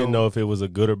 Yeah. And you didn't know if it was a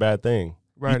good or bad thing.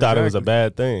 Right. You thought it was a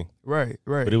bad thing. Right.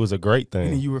 But it was a great thing.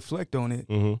 And then you reflect on it,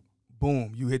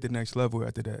 boom, you hit the next level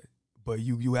after that. But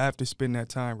you have to spend that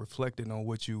time reflecting on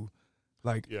what you,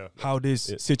 like, how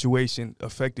this situation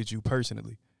affected you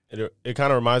personally. It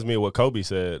kind of reminds me of what Kobe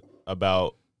said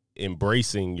about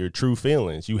embracing your true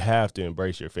feelings. You have to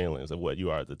embrace your feelings of what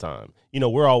you are at the time. You know,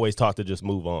 we're always taught to just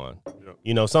move on. Yep.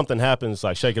 You know, something happens,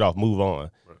 like, shake it off, move on.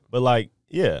 Right. But, like,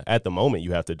 yeah, at the moment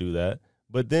you have to do that.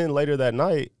 But then later that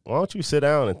night, why don't you sit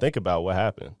down and think about what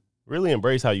happened? Really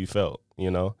embrace how you felt, you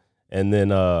know, and then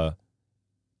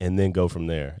go from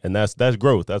there. And that's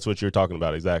growth. That's what you're talking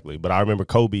about exactly. But I remember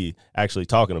Kobe actually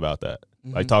talking about that,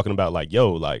 like, talking about, like,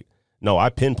 yo, like, no, I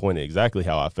pinpointed exactly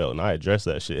how I felt, and I addressed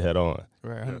that shit head on.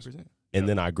 Right, 100%. And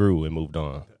then I grew and moved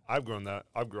on. I've grown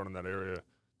in that area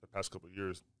the past couple of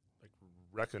years, like,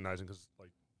 recognizing, because,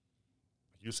 like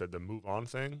you said, the move on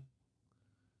thing.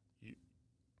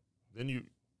 Then you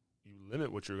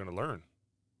limit what you're going to learn,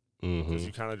 because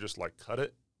you kind of just, like, cut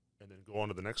it and then go on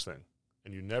to the next thing,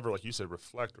 and you never, like you said,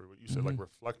 reflect, or what you said, like,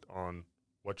 reflect on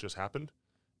what just happened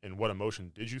and what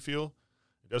emotion did you feel.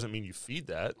 It doesn't mean you feed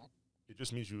that. it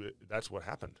just means that's what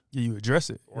happened. Yeah, you address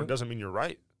it. Or it doesn't mean you're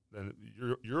right. Then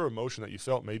your emotion that you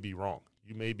felt may be wrong.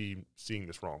 You may be seeing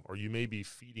this wrong, or you may be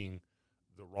feeding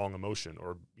the wrong emotion,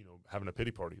 or having a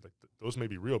pity party. Like those may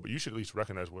be real, but you should at least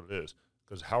recognize what it is.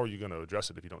 Because how are you going to address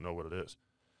it if you don't know what it is?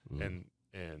 And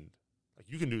like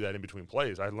you can do that in between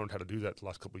plays. I learned how to do that the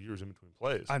last couple of years in between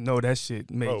plays. I know that shit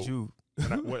made you.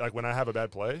 When I have a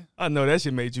bad play, I know that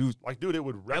shit made you. Like, dude, it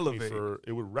would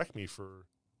wreck me for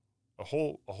a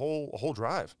whole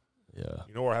drive. Yeah.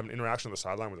 Or have an interaction on the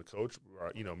sideline with a coach.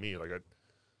 Or, me, like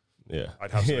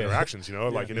I'd have some Yeah. interactions.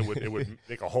 Like, and it would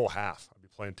make a whole half. I'd be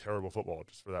playing terrible football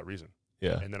just for that reason.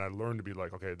 Yeah. And then I learned to be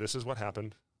like, okay, this is what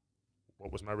happened.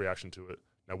 What was my reaction to it?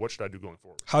 Now, what should I do going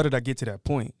forward? How did I get to that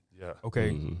point? Yeah.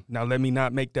 Okay. Now let me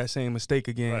not make that same mistake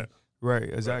again. Right.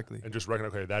 Exactly. Right. And just reckon,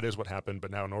 okay, that is what happened.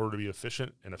 But now, in order to be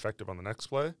efficient and effective on the next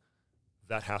play,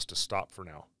 that has to stop for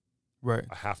now. Right.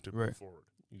 I have to move forward.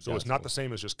 So it's not the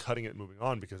same as just cutting it and moving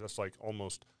on, because that's like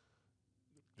almost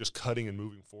just cutting and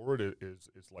moving forward is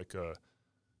like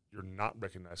you're not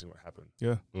recognizing what happened.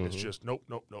 Yeah. It's just nope,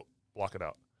 block it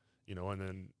out. And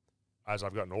then as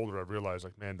I've gotten older, I've realized,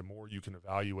 like, man, the more you can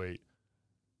evaluate,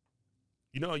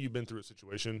 how you've been through a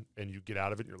situation and you get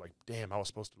out of it and you're like, damn, I was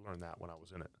supposed to learn that when I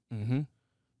was in it. Mm-hmm.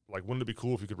 Like, wouldn't it be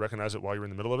cool if you could recognize it while you're in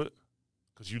the middle of it?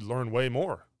 Because you'd learn way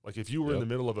more. Like, if you were in the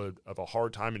middle of a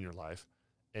hard time in your life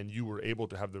and you were able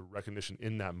to have the recognition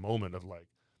in that moment of like,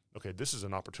 okay, this is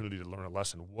an opportunity to learn a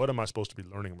lesson. What am I supposed to be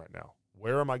learning right now?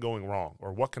 Where am I going wrong?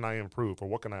 Or what can I improve? Or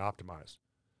what can I optimize?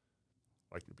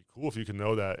 Like, it'd be cool if you can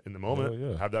know that in the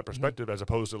moment, have that perspective, as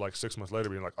opposed to like 6 months later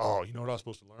being like, oh, you know what I was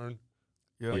supposed to learn?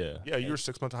 Yeah. You're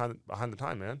 6 months behind the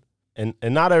time, man. And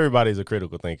not everybody's a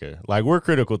critical thinker. Like, we're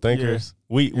critical thinkers.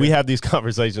 Yeah. We have these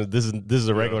conversations. This is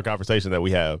a regular conversation that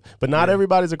we have. But not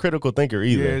everybody's a critical thinker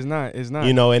either. Yeah, it's not.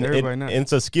 And Everybody not.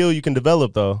 it's a skill you can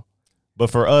develop though. But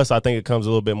for us, I think it comes a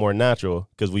little bit more natural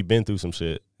because we've been through some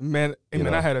shit. Man,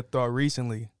 I had a thought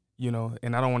recently,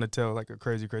 and I don't want to tell like a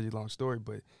crazy long story,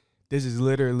 but this is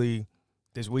literally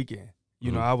this weekend.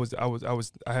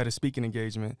 I had a speaking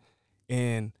engagement,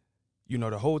 and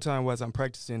the whole time while I'm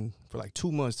practicing for like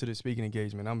 2 months to the speaking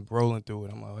engagement, I'm rolling through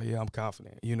it. I'm like, oh yeah, I'm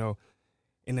confident, And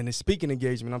then the speaking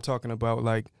engagement, I'm talking about,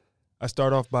 like, I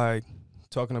start off by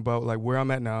talking about like where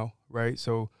I'm at now, right?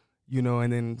 So,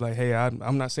 and then like, hey,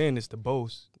 I'm not saying this to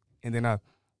boast. And then I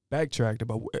backtracked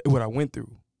about what I went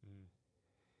through.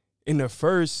 And the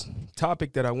first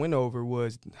topic that I went over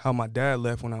was how my dad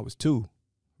left when I was 2,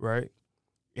 right?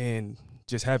 And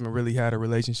just haven't really had a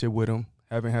relationship with him,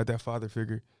 haven't had that father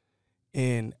figure.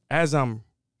 And as I'm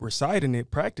reciting it,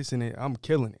 practicing it, I'm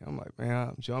killing it. I'm like,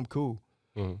 man, I'm cool.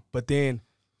 But then,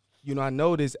 I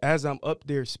noticed as I'm up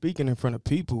there speaking in front of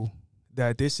people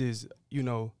that this is,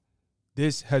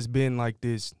 this has been like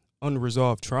this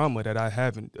unresolved trauma that I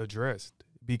haven't addressed.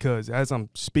 Because as I'm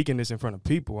speaking this in front of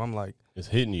people, I'm like, it's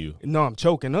hitting you. No, I'm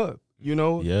choking up,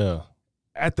 Yeah.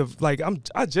 I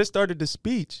just started the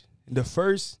speech. The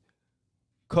first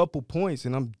couple points,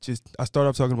 and I start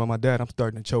off talking about my dad. I'm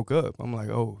starting to choke up. I'm like,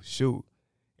 oh shoot.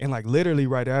 And like literally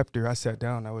right after I sat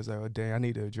down, I was like, oh dang, I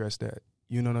need to address that.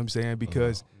 You know what I'm saying?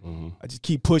 Because I just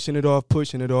keep pushing it off,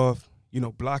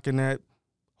 blocking that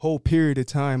whole period of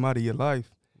time out of your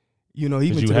life. Even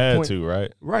to the point, to,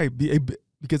 right? Right,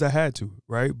 because I had to,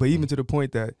 right? But even to the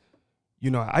point that,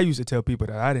 I used to tell people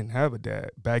that I didn't have a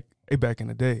dad back in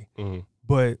the day.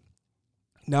 But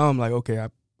now I'm like, okay,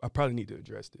 I probably need to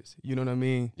address this. You know what I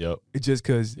mean? Yep. It's just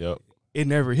because it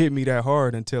never hit me that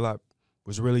hard until I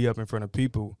was really up in front of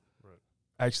people,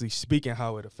 actually speaking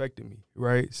how it affected me,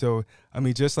 right? So, I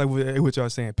mean, just like what y'all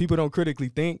saying, people don't critically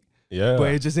think. Yeah.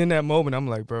 But it's just in that moment, I'm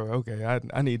like, bro, okay,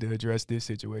 I need to address this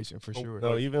situation for sure.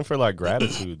 No, even for like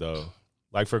gratitude though.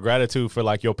 Like for gratitude for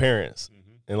like your parents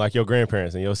and like your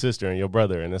grandparents and your sister and your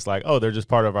brother. And it's like, oh, they're just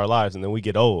part of our lives. And then we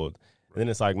get old. And then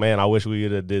it's like, man, I wish we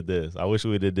would have did this. I wish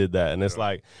we would have did that. And it's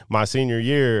like my senior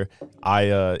year,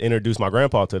 I introduced my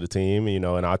grandpa to the team,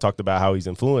 and I talked about how he's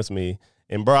influenced me.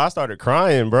 And, bro, I started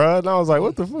crying, bro. And I was like,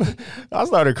 what the fuck? I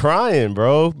started crying,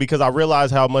 bro, because I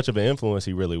realized how much of an influence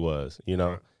he really was,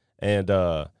 And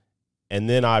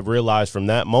then I realized from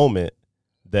that moment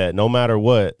that no matter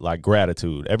what, like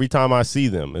gratitude. Every time I see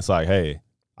them, it's like, hey,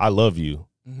 I love you.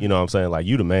 You know what I'm saying? Like,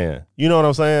 you the man. You know what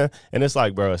I'm saying? And it's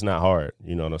like, bro, it's not hard.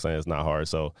 You know what I'm saying? It's not hard.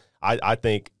 So I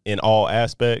think in all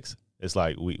aspects, it's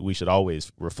like we should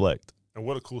always reflect. And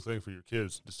what a cool thing for your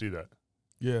kids to see that.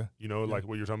 Yeah. Like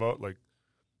what you're talking about, like,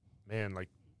 man, like,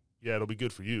 yeah, it'll be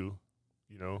good for you,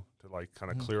 to like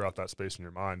kind of clear out that space in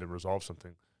your mind and resolve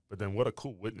something. But then what a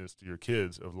cool witness to your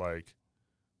kids of like,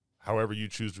 however you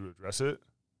choose to address it,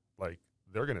 like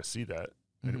they're going to see that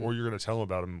or you're going to tell them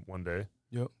about them one day.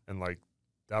 Yep. And like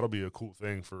that'll be a cool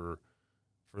thing for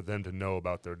them to know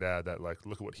about their dad, that like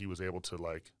look at what he was able to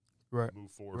like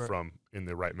move forward from in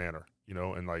the right manner, you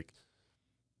know, and like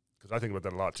because I think about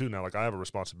that a lot too now. Like I have a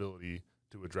responsibility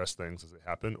to address things as they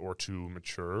happen or to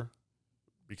mature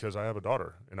because I have a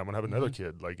daughter and I'm gonna have another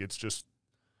kid. Like it's just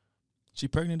she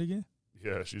pregnant again?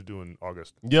 Yeah, she's doing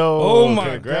August. Yo, oh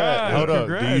my congrats. God. Hold up.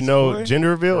 Congrats, Do you know boy. gender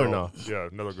reveal or no? Yeah,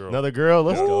 another girl. Another girl?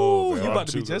 Let's go. Ooh, you about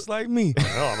to be just like me. No,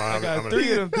 I got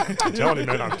 3 of them. I'm telling you,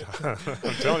 man.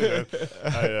 I'm telling you,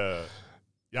 man.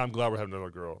 Yeah, I'm glad we're having another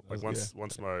girl. Like once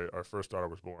our first daughter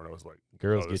was born, I was like,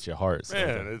 girls get your hearts.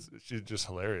 Man, she's just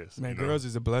hilarious. Man, girls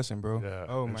is a blessing, bro. Yeah.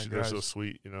 Oh my God. They're so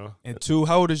sweet, you know. And 2,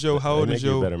 how old is your?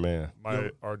 Better man.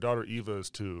 Our daughter Eva is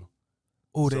 2.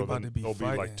 Oh, they about to be they'll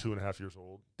fighting. be like 2.5 years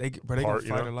old. They gonna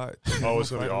fight a lot. Oh,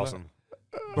 it's gonna be awesome.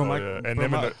 Bro,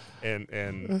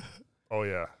 and oh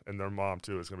yeah, and their mom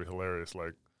too. It's gonna be hilarious.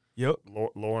 Like, yep,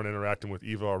 Lauren interacting with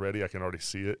Eva already. I can already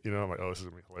see it. You know, I'm like, oh, this is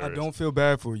gonna be hilarious. I don't feel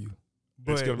bad for you.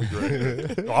 But it's gonna be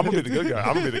great. I'm gonna be the good guy.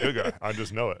 I'm gonna be the good guy. I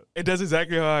just know it. That's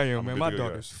exactly how I am, man. My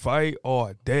daughters fight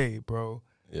all day, bro.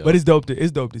 Yep. But it's dope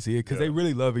to see it because they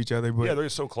really love each other. But yeah, they're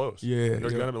so close. Yeah,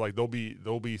 they're gonna be like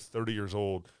they'll be 30 years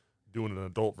old doing an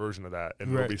adult version of that,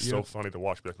 and it'll be so funny to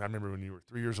watch. Be like, I remember when you were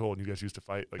 3 years old and you guys used to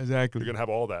fight. Like, exactly. You're gonna have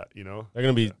all that, you know. They're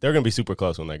gonna be super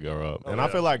close when they grow up, and I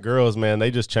feel like girls, man,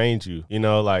 they just change you. You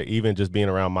know, like even just being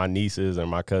around my nieces and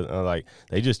my cousin, like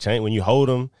they just change when you hold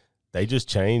them. They just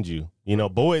change you. You know,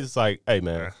 boys, it's like, hey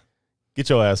man, get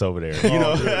your ass over there. You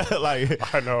know,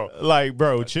 like I know, like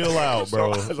bro, chill out, bro.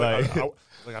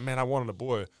 Like, man, I wanted a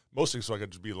boy mostly so I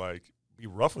could just be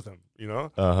rough with him, you know.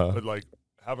 But like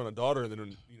having a daughter and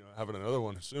then having another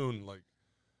one soon, like,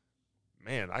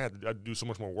 man, I had to do so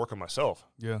much more work on myself.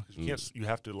 Yeah, you can't. You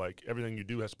have to like everything you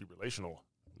do has to be relational.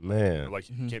 Man, like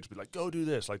you can't just be like, go do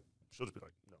this. Like she'll just be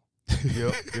like, no.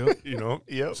 Yep. You know.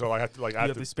 Yep. So I have to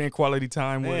have to spend quality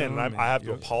time with him. And I have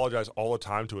to apologize all the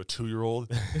time to a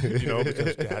 2-year-old, you know,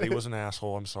 because Daddy was an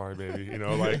asshole. I'm sorry, baby. You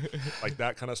know, like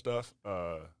that kind of stuff.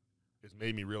 It's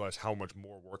made me realize how much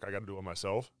more work I got to do on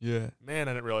myself. Yeah. Man,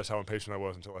 I didn't realize how impatient I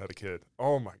was until I had a kid.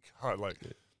 Oh my God. Like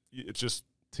it just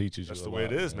teaches you. That's the way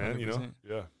it is, man. 100%. You know?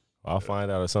 Yeah. I'll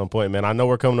find out at some point, man. I know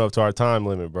we're coming up to our time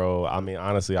limit, bro. I mean,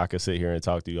 honestly, I could sit here and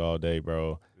talk to you all day,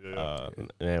 bro. Yeah.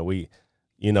 And we,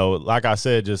 you know, like I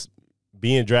said, just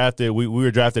being drafted, we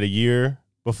were drafted a year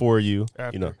before you.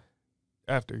 After. You know.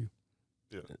 After you.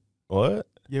 Yeah. What?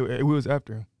 Yeah, it was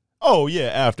after him. Oh, yeah,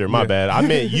 after. My bad. I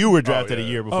meant you were drafted a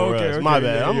year before us. My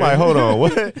bad. I'm like, hold on.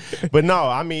 What? But no,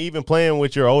 I mean, even playing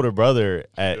with your older brother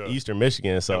at Eastern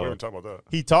Michigan. So we were talking about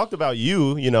that. He talked about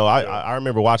you. You know, I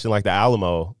remember watching like the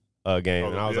Alamo game,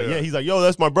 and I was like, yeah. He's like, yo,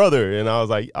 that's my brother. And I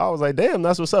was like, damn,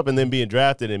 that's what's up. And then being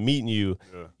drafted and meeting you,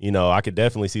 you know, I could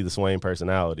definitely see the Swaim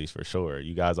personalities for sure.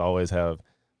 You guys always have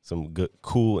some good,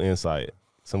 cool insight.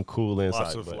 Some cool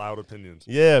insight. Lots of loud opinions.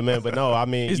 Yeah, man. But no, I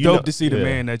mean, it's dope to see the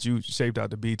man that you shaped out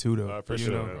to be too, though. I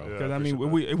appreciate it, because I mean,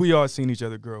 we all seen each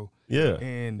other grow. Yeah,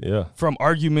 and from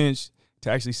arguments to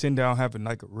actually sitting down having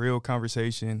like a real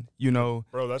conversation. You know,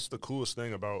 bro, that's the coolest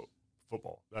thing about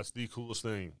football. That's the coolest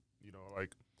thing. You know,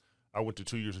 like I went to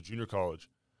 2 years of junior college,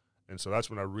 and so that's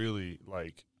when I really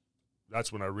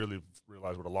realized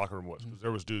what a locker room was, because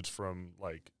there was dudes from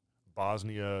like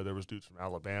Bosnia, there was dudes from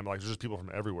Alabama, like there's just people from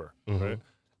everywhere, right?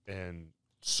 And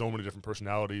so many different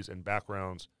personalities and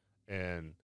backgrounds,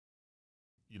 and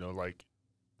you know, like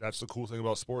that's the cool thing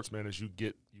about sports, man, is you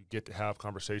get to have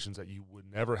conversations that you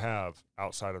would never have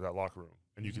outside of that locker room,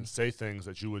 and you can say things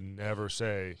that you would never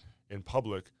say in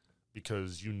public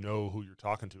because you know who you're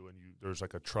talking to, and there's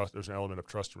like there's an element of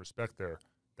trust and respect there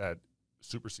that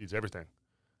supersedes everything,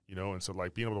 you know. And so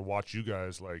like being able to watch you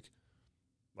guys like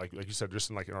you said, just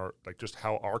in like in our like just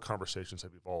how our conversations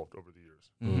have evolved over the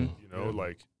years, you know,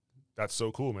 like that's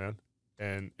so cool, man.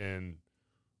 And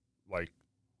like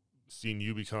seeing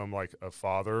you become like a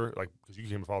father, like because you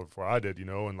became a father before I did, you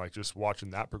know, and like just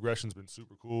watching that progression's been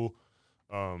super cool.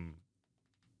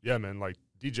 Yeah, man, like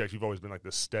DJ, you've always been like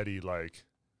the steady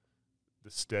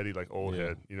old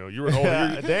head. You know, you were an old.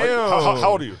 Damn. Like,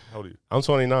 how old are you? How old are you? I'm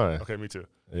 29. Okay, me too.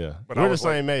 Yeah, but we're the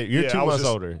same age. You're 2 months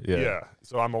older. Yeah,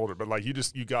 so I'm older, but like you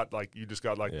just got that. You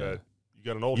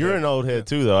got an old. You're head. An old head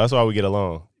too, though. That's why we get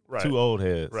along. Right. 2 old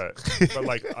heads. Right. But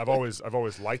like I've always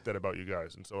liked that about you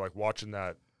guys, and so like watching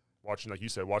like you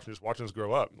said, watching us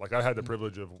grow up. Like I had the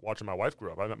privilege of watching my wife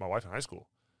grow up. I met my wife in high school,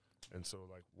 and so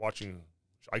like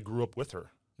I grew up with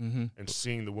her, and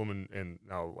seeing the woman and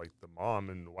now like the mom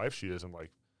and the wife she is, I'm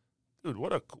like, dude,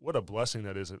 what a blessing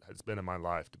that is. It's been in my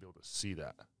life to be able to see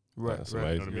that. Right. That's right.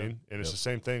 amazing. You know what I mean? And it's the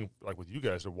same thing like with you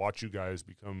guys, to watch you guys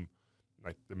become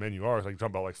like the men you are, like you're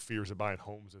talking about like fears of buying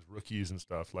homes as rookies and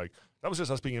stuff. Like that was just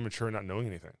us being immature and not knowing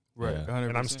anything. Right. Yeah. 100%,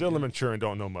 And I'm still immature and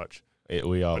don't know much.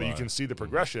 We all But you are. can see the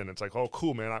progression. It's like, oh,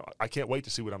 cool, man. I can't wait to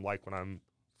see what I'm like when I'm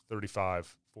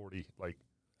 35, 40. Like,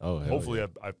 hopefully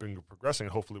I've been progressing.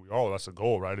 And hopefully we all, that's the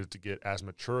goal, right, is to get as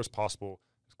mature as possible,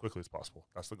 as quickly as possible.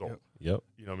 That's the goal. Yep.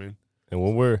 You know what I mean? And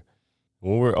when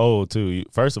we're old too,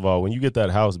 first of all, when you get that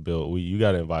house built, you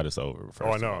got to invite us over. First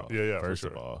I know. Of all. Yeah, First for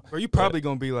of sure. all, Bro, you probably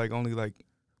gonna be like only like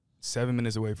 7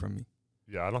 minutes away from me.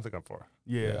 Yeah, I don't think I'm far.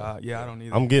 Yeah, I don't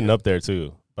either. I'm getting up there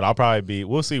too, but I'll probably be.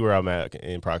 We'll see where I'm at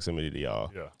in proximity to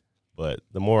y'all. Yeah. But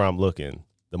the more I'm looking,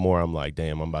 the more I'm like,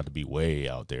 damn, I'm about to be way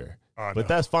out there. I But know.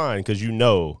 that's fine because you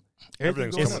know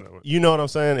Everything's going coming. up. you know what I'm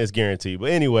saying? It's guaranteed.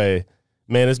 But anyway,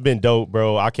 man, it's been dope,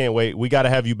 bro. I can't wait. We got to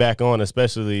have you back on,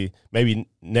 especially maybe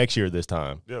next year this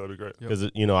time. Yeah, that'd be great. Because,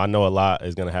 I know a lot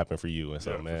is going to happen for you. And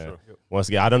so, Yeah, for man, sure. once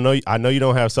again, I know you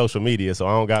don't have social media, so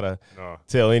I don't got to No.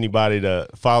 tell anybody to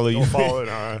follow you. Don't follow it,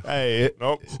 huh? Hey,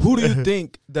 Nope. Who do you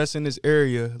think that's in this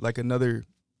area, like another,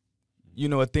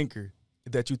 a thinker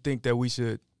that you think that we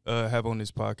should have on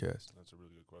this podcast? That's a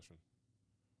really good question.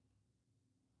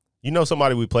 you know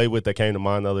somebody we played with that came to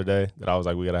mind the other day that I was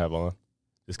like, we got to have on?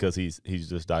 Just because he's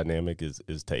just dynamic is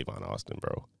Tavon Austin,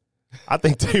 bro. I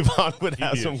think Tavon would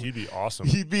have some. He'd be awesome.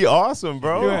 He'd be awesome,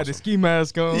 bro. You had the ski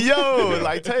mask on. Yo,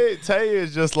 like Tay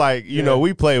is just like,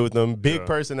 we play with him. Big Yeah.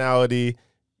 personality,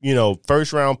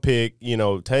 first round pick.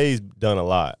 Tay's done a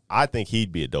lot. I think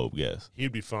he'd be a dope guest.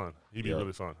 He'd be fun. He'd be Yeah.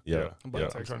 really fun. Yeah. I'm about Yeah.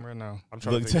 to text him right now. I'm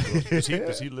trying Look, to think.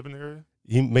 Does he live in the area?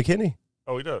 McKinney.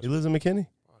 Oh, he does. He lives in McKinney.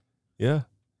 Yeah.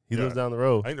 He Yeah. lives down the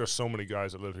road. I think there's so many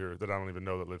guys that live here that I don't even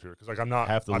know that live here because like I'm not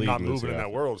Half the I'm league not lives moving in here.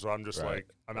 that world, so I'm just Right. like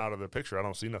I'm out of the picture. I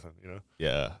don't see nothing, Yeah.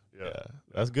 Yeah. Yeah.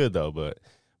 That's good, though. But,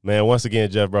 man, once again,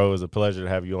 Jeff, bro, it was a pleasure to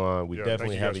have you on. We Yeah,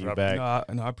 definitely thank you guys having for you having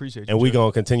back. No, I appreciate you. And we're Jeff.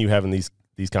 going to continue having these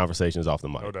conversations off the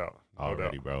mic. No doubt. No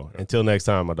Already, doubt. bro. Yeah. Until next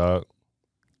time, my dog.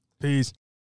 Peace.